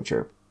men, which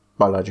are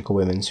biological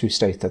women who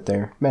state that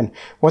they're men.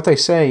 What they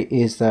say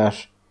is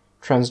that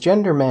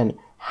transgender men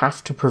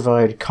have to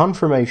provide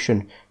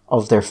confirmation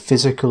of their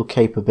physical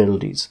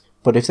capabilities.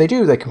 But if they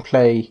do, they can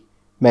play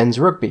men's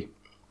rugby.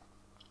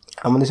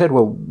 And when they said,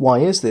 well, why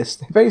is this?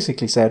 They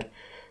basically said,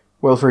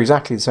 well, for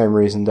exactly the same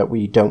reason that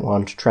we don't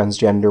want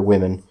transgender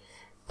women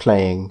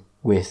playing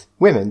with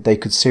women. They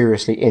could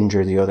seriously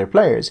injure the other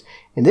players.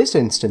 In this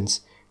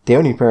instance, the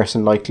only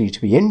person likely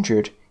to be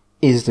injured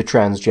is the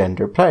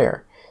transgender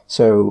player.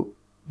 So,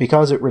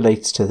 because it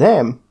relates to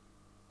them,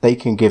 they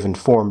can give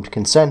informed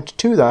consent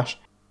to that.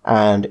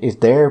 And if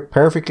they're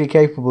perfectly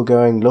capable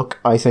going, look,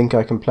 I think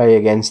I can play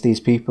against these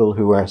people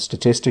who are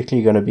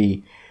statistically going to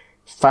be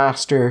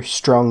faster,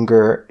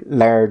 stronger,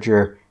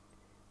 larger,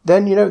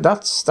 then,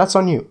 that's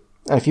on you.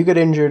 And if you get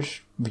injured,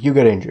 you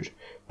get injured.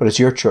 But it's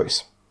your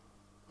choice.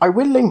 I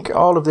will link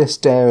all of this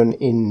down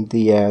in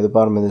the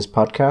bottom of this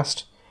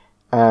podcast.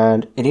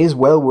 And it is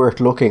well worth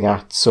looking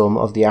at some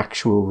of the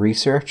actual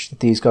research that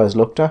these guys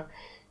looked at,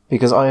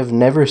 because I have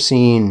never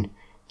seen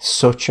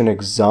such an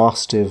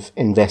exhaustive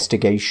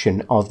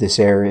investigation of this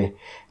area.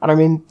 And I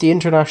mean, the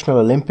International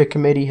Olympic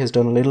Committee has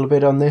done a little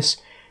bit on this,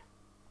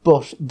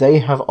 but they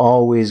have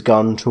always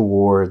gone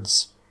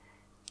towards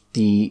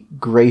the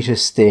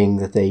greatest thing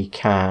that they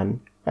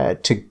can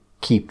to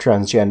keep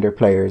transgender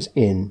players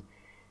in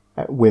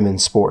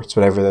women's sports,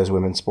 whatever those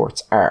women's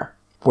sports are.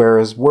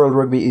 Whereas World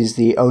Rugby is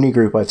the only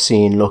group I've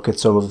seen look at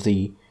some of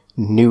the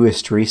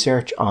newest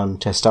research on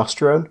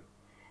testosterone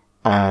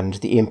and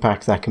the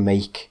impact that can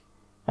make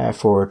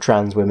for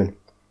trans women,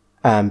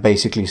 and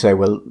basically say,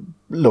 well,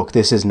 look,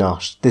 this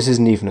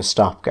isn't even a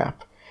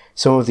stopgap.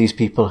 Some of these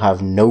people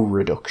have no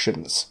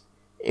reductions,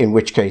 in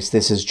which case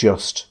this is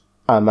just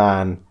a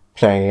man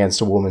playing against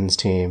a woman's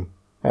team,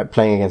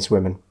 playing against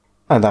women,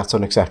 and that's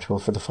unacceptable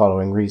for the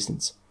following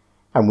reasons.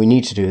 And we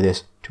need to do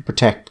this to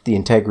protect the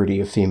integrity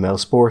of female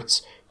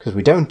sports, because if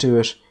we don't do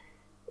it,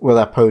 well,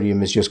 that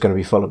podium is just going to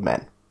be full of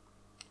men.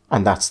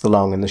 And that's the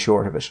long and the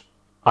short of it.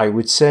 I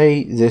would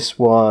say this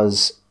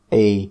was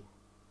a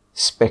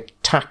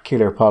spectacular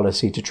spectacular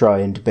policy to try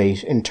and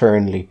debate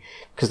internally,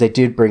 because they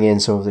did bring in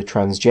some of the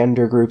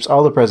transgender groups.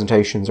 All the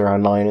presentations are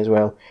online as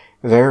well,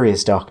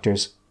 various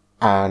doctors,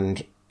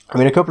 and I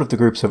mean, a couple of the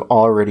groups have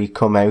already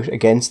come out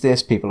against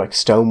this, people like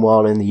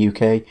Stonewall in the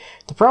UK.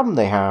 The problem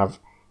they have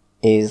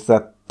is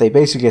that they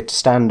basically get to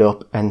stand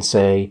up and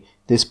say,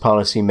 this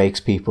policy makes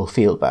people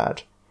feel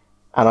bad.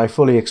 And I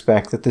fully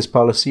expect that this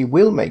policy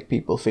will make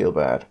people feel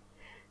bad.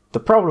 The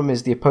problem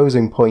is the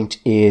opposing point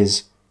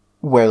is,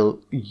 well,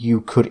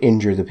 you could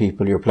injure the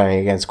people you're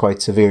playing against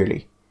quite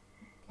severely.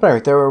 But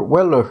anyway, they're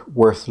well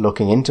worth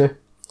looking into.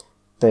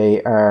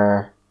 They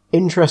are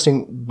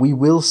interesting. We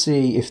will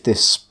see if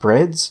this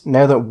spreads.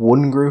 Now that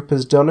one group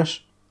has done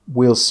it,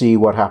 we'll see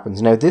what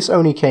happens. Now, this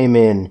only came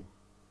in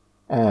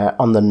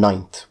on the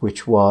 9th,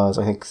 which was,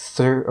 I think,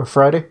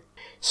 Friday.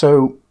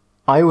 So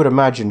I would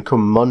imagine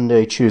come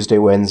Monday, Tuesday,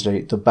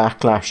 Wednesday, the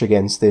backlash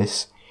against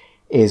this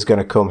is going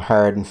to come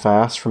hard and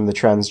fast from the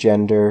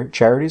transgender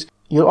charities.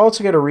 You'll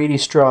also get a really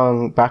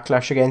strong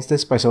backlash against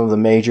this by some of the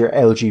major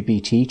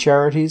LGBT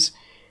charities.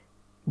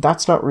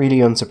 That's not really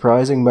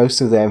unsurprising. Most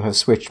of them have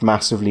switched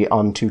massively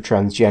onto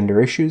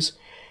transgender issues.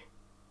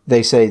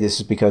 They say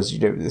this is because,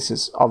 this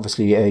is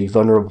obviously a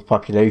vulnerable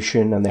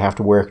population and they have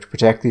to work to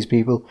protect these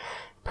people.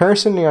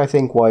 Personally, I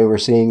think why we're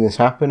seeing this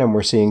happen, and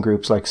we're seeing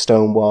groups like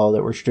Stonewall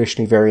that were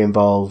traditionally very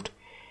involved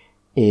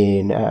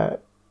in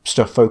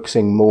stuff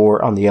focusing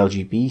more on the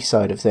LGBT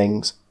side of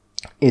things,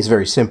 is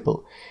very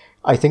simple.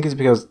 I think it's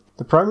because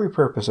the primary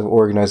purpose of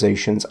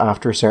organizations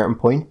after a certain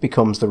point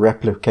becomes the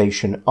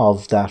replication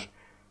of that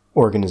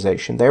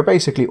organization. They're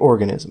basically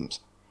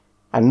organisms,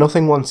 and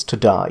nothing wants to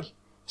die.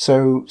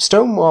 So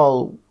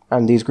Stonewall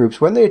and these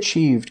groups, when they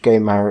achieved gay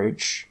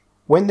marriage,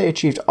 when they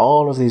achieved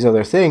all of these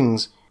other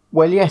things,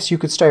 well, yes, you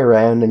could stay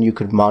around and you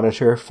could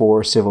monitor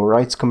for civil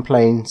rights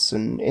complaints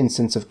and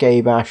instances of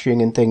gay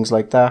bashing and things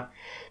like that.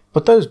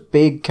 But those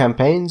big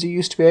campaigns you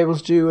used to be able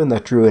to do and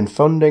that drew in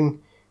funding,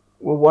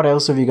 well, what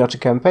else have you got to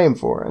campaign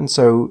for? And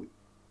so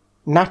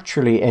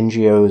naturally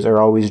NGOs are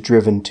always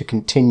driven to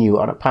continue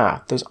on a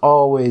path. There's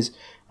always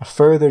a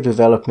further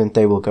development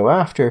they will go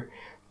after,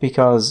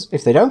 because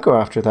if they don't go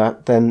after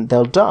that, then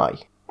they'll die,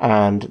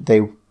 and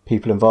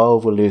people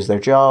involved will lose their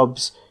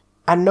jobs,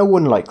 and no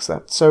one likes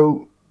that.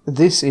 So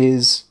this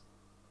is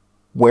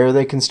where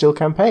they can still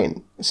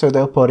campaign. So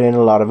they'll put in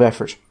a lot of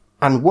effort.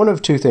 And one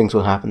of two things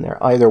will happen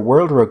there. Either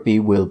World Rugby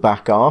will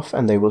back off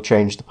and they will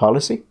change the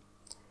policy,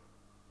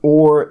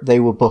 or they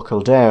will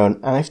buckle down.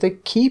 And if they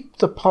keep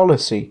the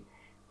policy,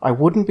 I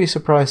wouldn't be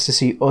surprised to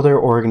see other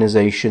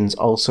organisations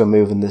also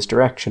move in this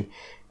direction.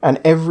 And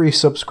every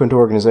subsequent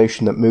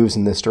organisation that moves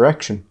in this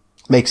direction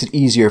makes it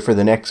easier for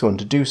the next one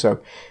to do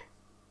so.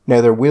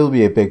 Now, there will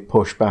be a big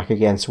pushback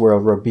against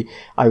World Rugby.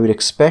 I would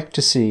expect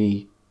to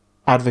see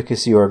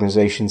advocacy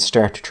organisations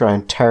start to try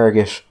and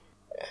target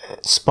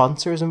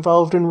sponsors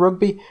involved in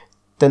rugby.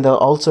 Then they'll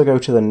also go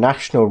to the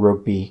national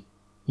rugby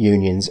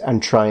unions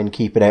and try and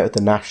keep it out at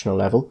the national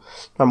level.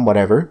 And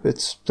whatever,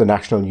 it's the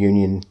national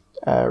union,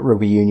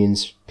 rugby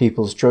union's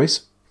people's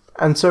choice.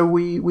 And so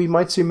we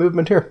might see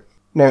movement here.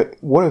 Now,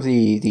 one of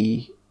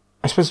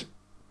I suppose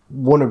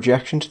one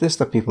objection to this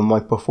that people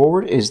might put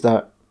forward is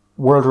that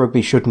World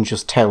Rugby shouldn't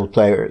just tell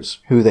players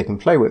who they can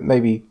play with.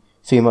 Maybe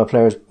female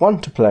players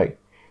want to play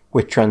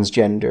with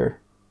transgender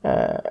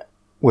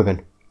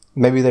women.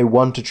 Maybe they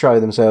want to try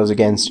themselves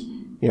against,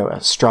 a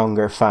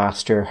stronger,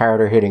 faster,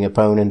 harder hitting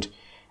opponent,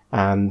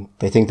 and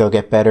they think they'll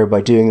get better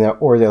by doing that,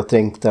 or they'll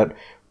think that,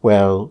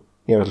 well,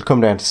 it'll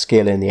come down to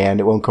skill in the end.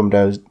 It won't come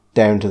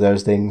down to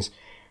those things.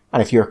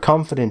 And if you're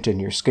confident in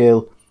your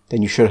skill,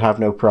 then you should have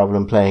no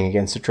problem playing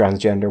against a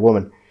transgender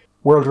woman.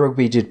 World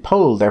Rugby did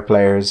poll their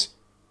players,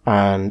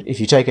 and if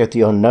you take out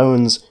the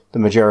unknowns, the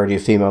majority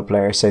of female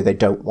players say they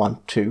don't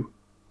want to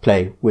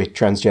play with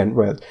transgender...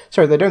 Well,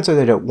 sorry, they don't say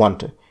they don't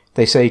want to.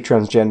 They say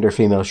transgender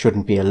females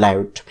shouldn't be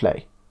allowed to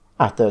play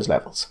at those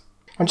levels.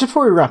 And just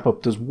before we wrap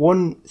up, there's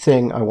one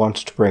thing I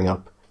wanted to bring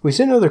up. We've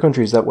seen in other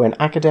countries that when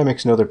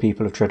academics and other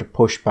people have tried to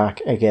push back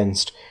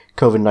against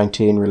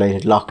COVID-19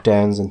 related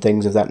lockdowns and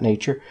things of that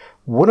nature,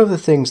 one of the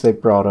things they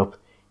brought up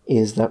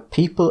is that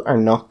people are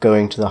not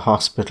going to the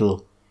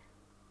hospital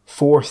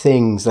for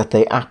things that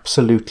they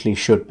absolutely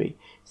should be.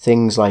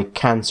 Things like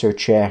cancer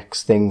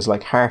checks, things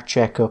like heart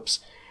checkups,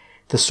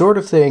 the sort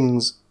of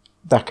things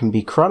that can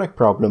be chronic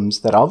problems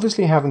that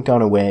obviously haven't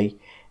gone away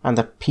and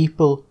that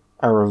people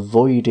are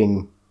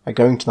avoiding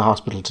going to the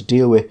hospital to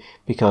deal with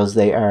because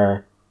they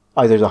are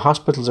either the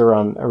hospitals are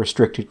on a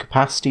restricted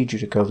capacity due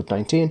to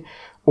COVID-19,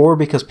 or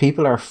because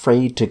people are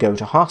afraid to go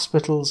to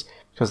hospitals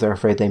because they're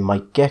afraid they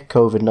might get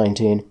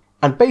COVID-19.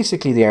 And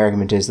basically the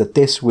argument is that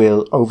this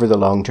will, over the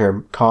long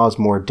term, cause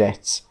more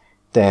deaths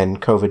than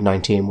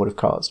COVID-19 would have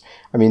caused.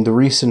 I mean, the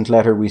recent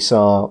letter we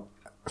saw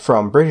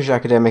from British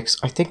academics,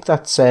 I think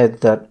that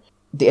said that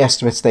the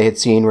estimates they had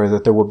seen were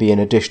that there would be an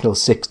additional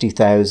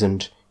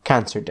 60,000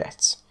 cancer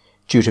deaths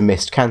due to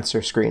missed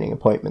cancer screening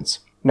appointments.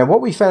 Now,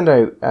 what we found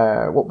out,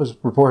 what was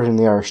reported in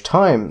the Irish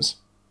Times,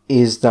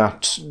 is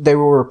that they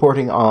were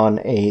reporting on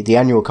the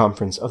annual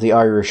conference of the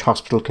Irish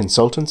Hospital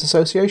Consultants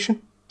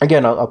Association.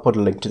 Again, I'll put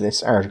a link to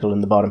this article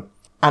in the bottom.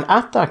 And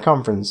at that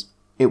conference,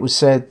 it was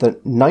said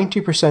that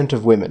 90%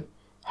 of women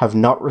have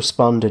not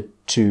responded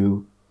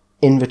to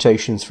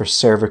invitations for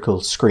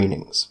cervical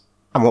screenings.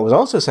 And what was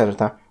also said at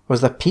that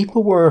was that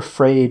people were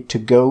afraid to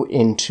go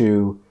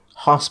into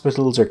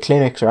hospitals or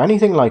clinics or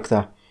anything like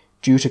that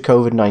due to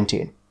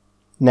COVID-19.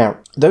 Now,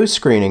 those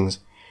screenings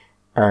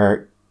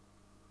are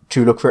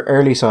to look for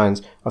early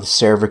signs of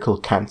cervical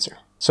cancer.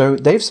 So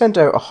they've sent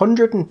out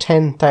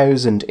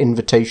 110,000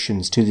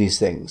 invitations to these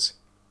things,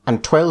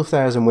 and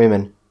 12,000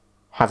 women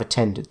have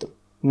attended them.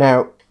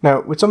 Now,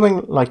 with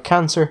something like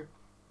cancer,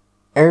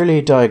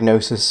 early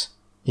diagnosis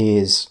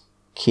is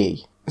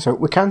key. So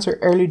with cancer,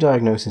 early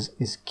diagnosis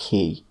is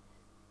key.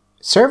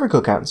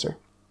 Cervical cancer,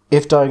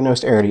 if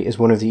diagnosed early, is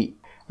one of the,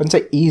 I wouldn't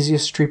say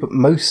easiest to treat, but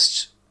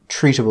most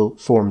treatable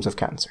forms of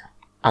cancer.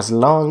 As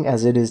long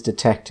as it is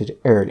detected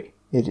early.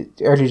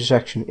 Early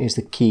detection is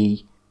the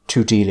key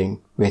to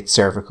dealing with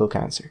cervical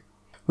cancer.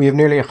 We have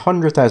nearly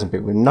 100,000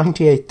 people,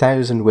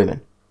 98,000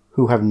 women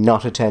who have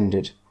not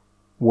attended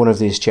one of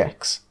these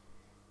checks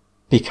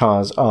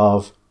because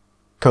of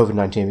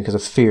COVID-19, because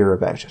of fear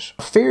about it.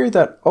 Fear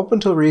that up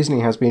until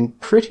recently has been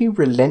pretty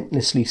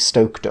relentlessly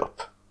stoked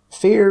up.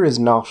 Fear is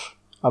not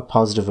a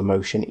positive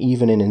emotion,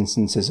 even in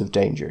instances of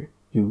danger.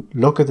 You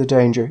look at the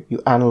danger,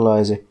 you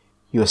analyse it,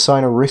 you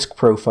assign a risk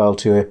profile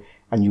to it,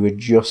 and you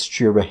adjust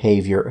your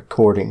behaviour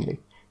accordingly.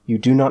 You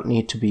do not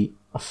need to be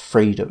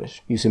afraid of it.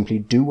 You simply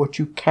do what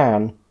you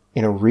can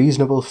in a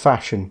reasonable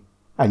fashion,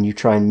 and you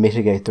try and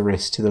mitigate the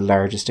risk to the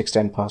largest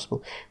extent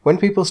possible. When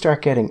people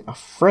start getting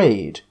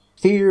afraid,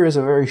 fear is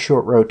a very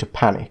short road to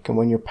panic, and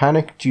when you're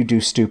panicked, you do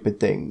stupid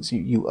things.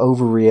 You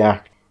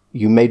overreact.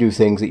 You may do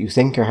things that you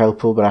think are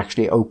helpful, but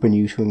actually open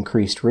you to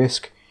increased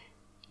risk.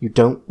 You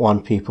don't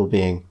want people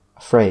being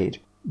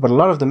afraid. But a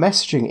lot of the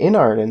messaging in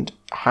Ireland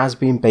has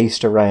been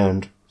based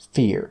around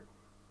fear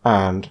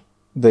and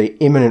the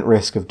imminent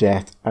risk of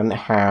death, and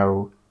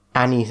how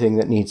anything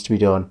that needs to be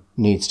done,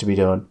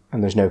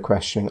 and there's no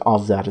questioning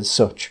of that as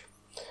such.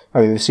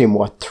 I mean, we've seen,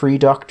 3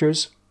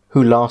 doctors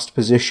who lost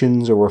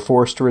positions or were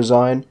forced to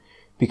resign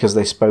because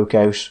they spoke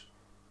out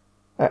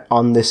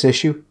on this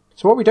issue.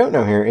 So what we don't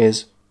know here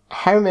is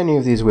how many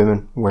of these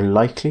women were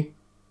likely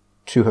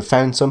to have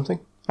found something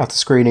at the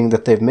screening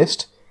that they've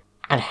missed,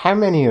 and how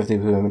many of these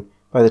women,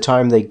 by the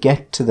time they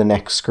get to the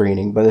next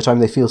screening, by the time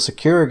they feel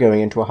secure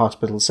going into a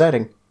hospital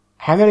setting,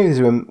 how many of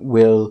these women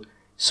will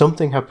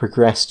something have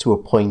progressed to a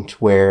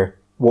point where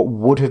what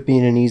would have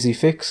been an easy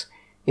fix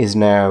is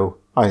now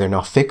either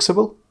not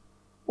fixable,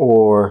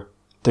 or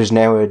there's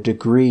now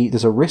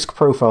there's a risk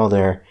profile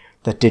there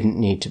that didn't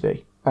need to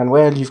be. And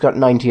well, you've got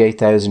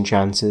 98,000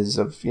 chances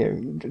of,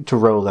 to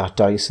roll that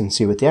dice and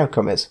see what the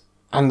outcome is.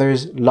 And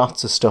there's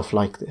lots of stuff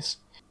like this.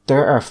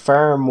 There are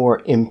far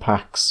more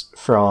impacts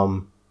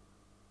from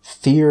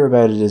fear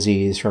about a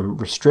disease, from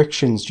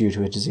restrictions due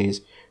to a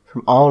disease,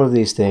 from all of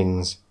these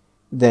things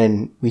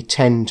than we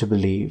tend to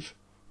believe.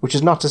 Which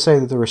is not to say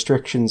that the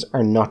restrictions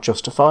are not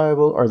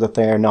justifiable or that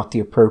they are not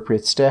the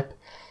appropriate step.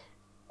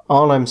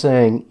 All I'm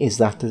saying is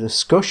that the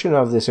discussion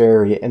of this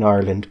area in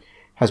Ireland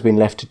has been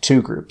left to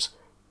 2 groups.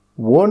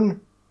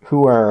 One,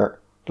 who are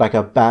like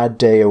a bad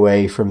day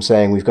away from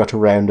saying we've got to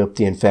round up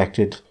the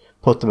infected,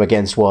 put them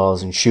against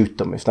walls and shoot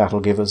them if that'll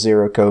give us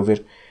zero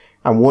COVID.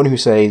 And one who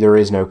say there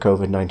is no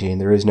COVID-19,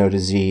 there is no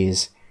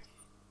disease,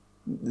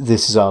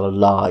 this is all a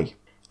lie.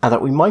 And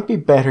that we might be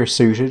better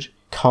suited,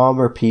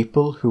 calmer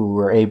people who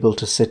are able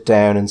to sit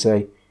down and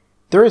say,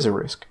 there is a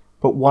risk,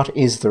 but what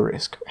is the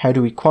risk? How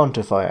do we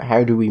quantify it?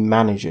 How do we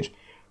manage it?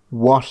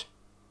 What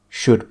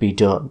should be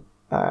done?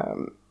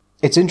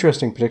 It's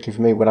interesting, particularly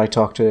for me, when I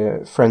talk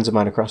to friends of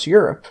mine across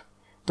Europe,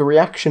 the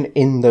reaction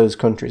in those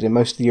countries, in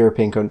most of the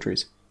European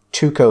countries,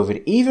 to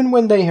COVID, even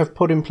when they have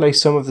put in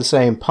place some of the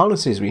same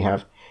policies we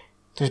have,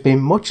 there's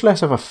been much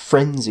less of a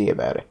frenzy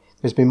about it.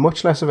 There's been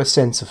much less of a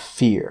sense of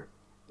fear.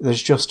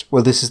 There's just,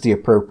 well, this is the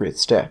appropriate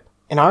step.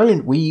 In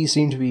Ireland, we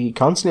seem to be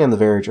constantly on the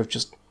verge of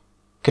just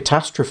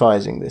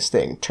catastrophizing this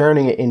thing,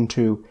 turning it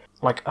into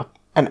like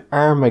an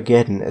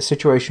Armageddon, a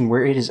situation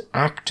where it is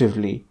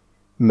actively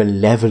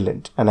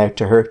malevolent and out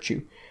to hurt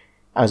you,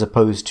 as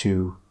opposed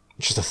to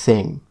just a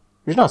thing.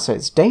 Which is not to say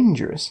it's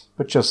dangerous,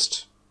 but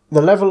just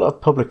the level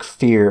of public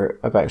fear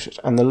about it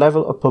and the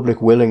level of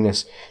public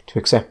willingness to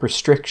accept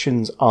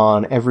restrictions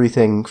on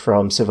everything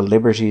from civil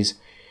liberties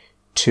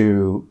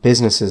to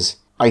businesses,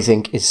 I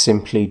think is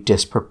simply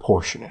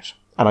disproportionate.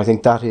 And I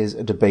think that is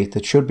a debate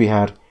that should be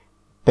had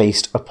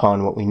based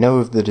upon what we know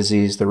of the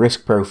disease, the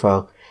risk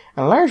profile,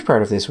 and a large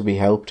part of this would be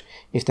helped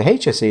if the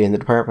HSE and the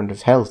Department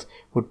of Health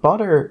would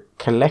bother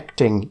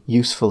collecting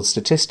useful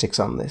statistics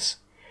on this.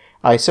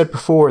 I said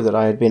before that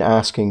I had been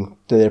asking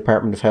the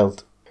Department of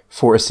Health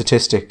for a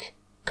statistic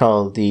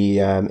called the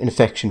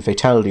infection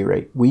fatality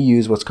rate. We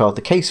use what's called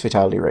the case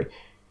fatality rate.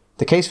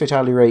 The case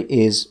fatality rate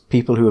is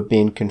people who have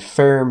been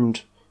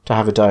confirmed to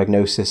have a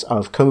diagnosis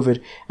of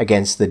COVID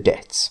against the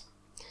deaths.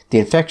 The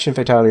infection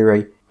fatality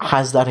rate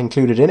has that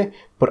included in it,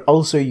 but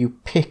also you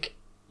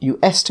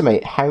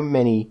estimate how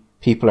many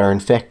people are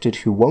infected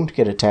who won't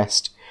get a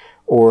test,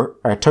 or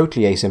are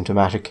totally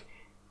asymptomatic,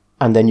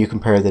 and then you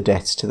compare the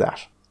deaths to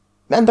that.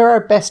 And there are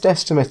best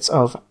estimates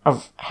of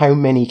how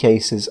many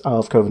cases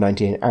of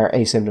COVID-19 are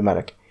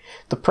asymptomatic.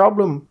 The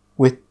problem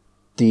with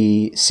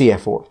the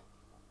CF4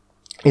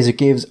 is it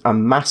gives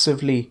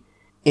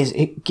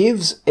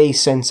a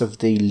sense of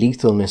the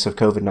lethalness of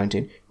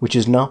COVID-19, which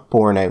is not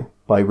borne out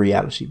by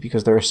reality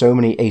because there are so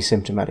many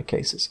asymptomatic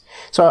cases.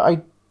 So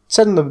I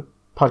said in the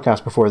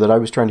podcast before that I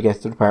was trying to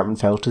get the Department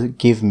of Health to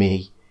give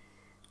me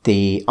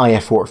the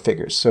IF4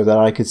 figures so that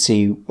I could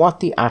see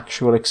what the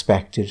actual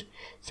expected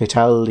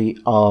fatality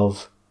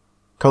of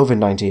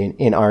COVID-19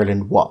 in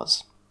Ireland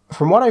was.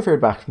 From what I've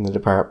heard back from the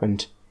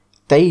department,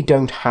 they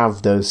don't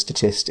have those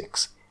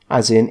statistics,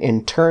 as in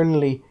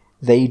internally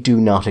they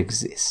do not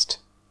exist.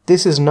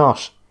 This is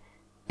not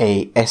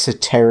a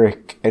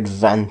esoteric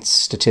advanced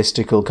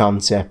statistical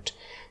concept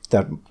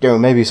that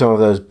maybe some of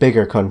those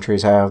bigger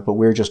countries have, but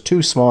we're just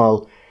too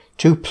small,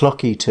 too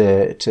plucky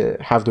to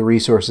have the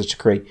resources to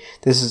create.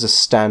 This is a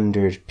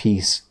standard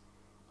piece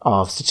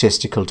of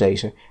statistical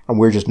data, and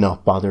we're just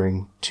not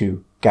bothering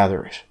to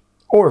gather it.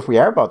 Or if we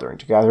are bothering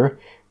to gather it,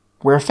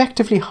 we're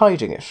effectively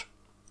hiding it.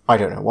 I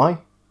don't know why.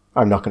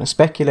 I'm not going to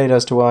speculate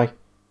as to why.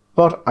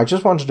 But I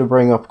just wanted to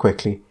bring up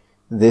quickly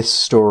this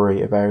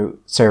story about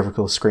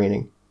cervical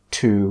screening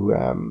to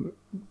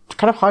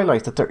kind of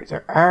highlight that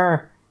there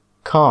are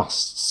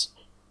costs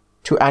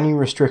to any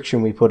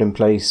restriction we put in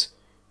place,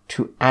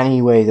 to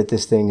any way that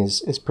this thing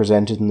is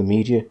presented in the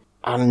media,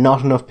 and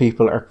not enough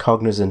people are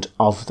cognizant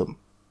of them.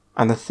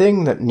 And the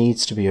thing that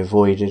needs to be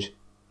avoided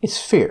is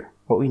fear.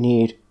 What we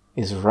need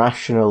is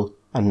rational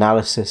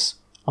analysis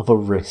of a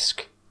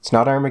risk. It's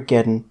not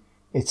Armageddon.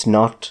 It's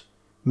not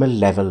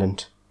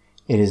malevolent.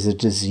 It is a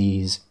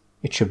disease.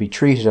 It should be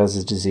treated as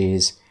a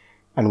disease.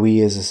 And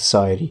we as a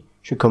society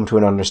should come to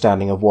an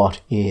understanding of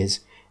what is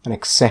an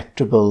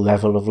acceptable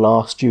level of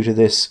loss due to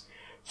this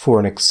for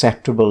an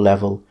acceptable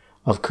level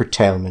of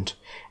curtailment.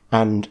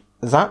 And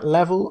that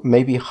level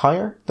may be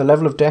higher. The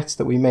level of deaths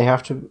that we may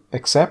have to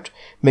accept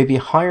may be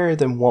higher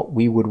than what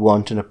we would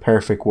want in a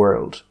perfect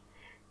world.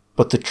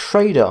 But the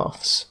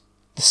trade-offs,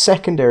 the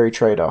secondary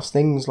trade-offs,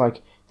 things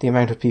like the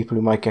amount of people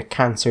who might get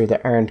cancer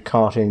that aren't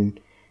caught in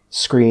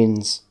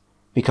screens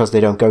because they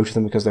don't go to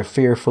them because they're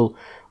fearful,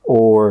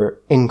 or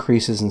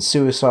increases in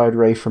suicide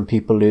rate from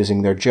people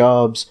losing their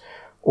jobs,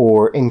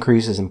 or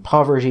increases in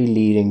poverty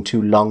leading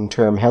to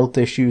long-term health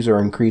issues or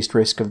increased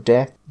risk of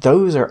death.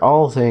 Those are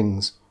all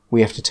things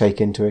we have to take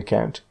into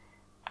account.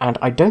 And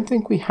I don't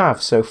think we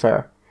have so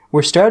far.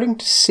 We're starting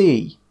to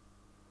see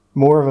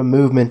more of a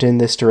movement in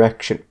this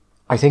direction.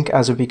 I think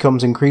as it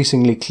becomes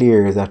increasingly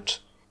clear that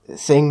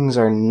things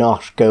are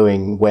not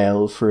going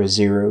well for a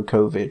zero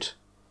COVID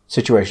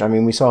situation. I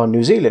mean, we saw in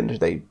New Zealand,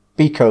 they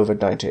beat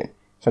COVID-19.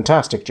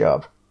 Fantastic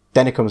job.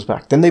 Then it comes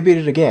back. Then they beat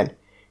it again.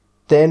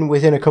 Then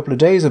within a couple of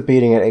days of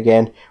beating it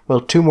again,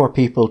 well, 2 more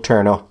people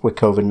turn up with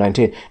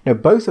COVID-19. Now,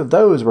 both of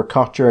those were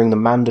caught during the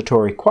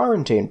mandatory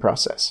quarantine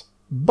process.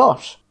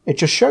 But it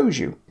just shows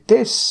you,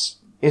 this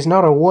is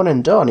not a one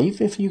and done.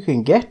 Even if you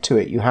can get to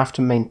it, you have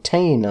to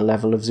maintain a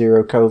level of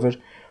zero COVID,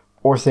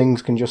 or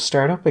things can just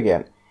start up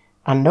again.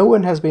 And no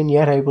one has been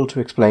yet able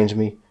to explain to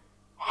me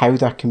how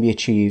that can be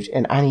achieved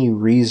in any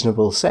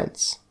reasonable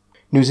sense.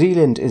 New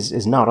Zealand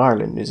is not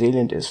Ireland. New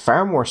Zealand is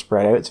far more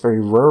spread out. It's a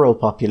very rural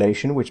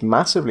population, which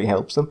massively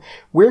helps them.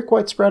 We're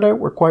quite spread out.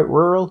 We're quite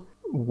rural.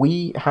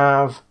 We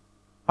have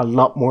a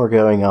lot more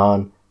going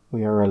on.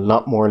 We are a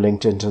lot more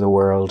linked into the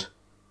world.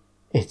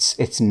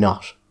 It's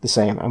not the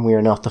same. And we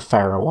are not the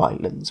Faroe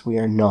Islands. We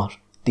are not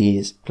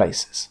these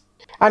places.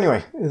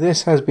 Anyway,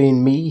 this has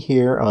been me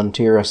here on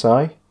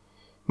TRSI.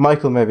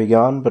 Michael may be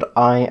gone, but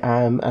I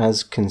am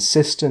as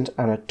consistent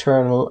and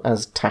eternal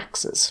as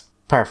taxes.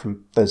 Apart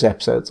from those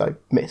episodes I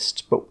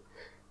missed. But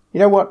you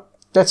know what?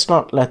 Let's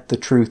not let the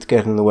truth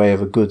get in the way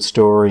of a good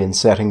story and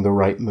setting the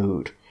right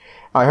mood.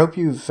 I hope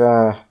you've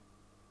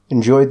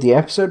enjoyed the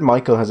episode.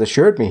 Michael has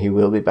assured me he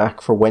will be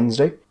back for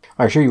Wednesday.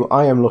 I assure you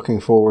I am looking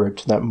forward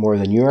to that more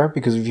than you are,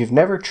 because if you've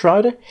never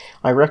tried it,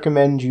 I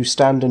recommend you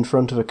stand in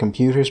front of a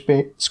computer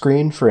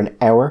screen for an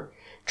hour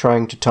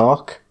trying to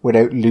talk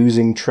without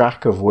losing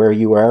track of where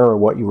you are or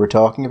what you were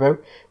talking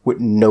about, with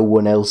no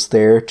one else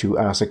there to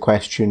ask a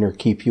question or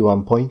keep you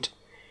on point.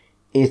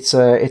 It's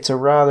a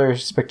rather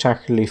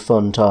spectacularly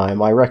fun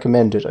time. I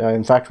recommend it. I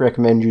in fact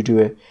recommend you do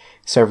it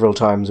several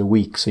times a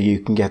week so you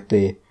can get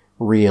the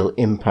real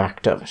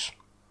impact of it.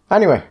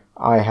 Anyway,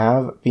 I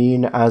have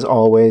been, as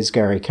always,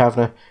 Gary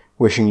Kavanagh,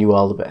 wishing you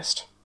all the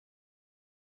best.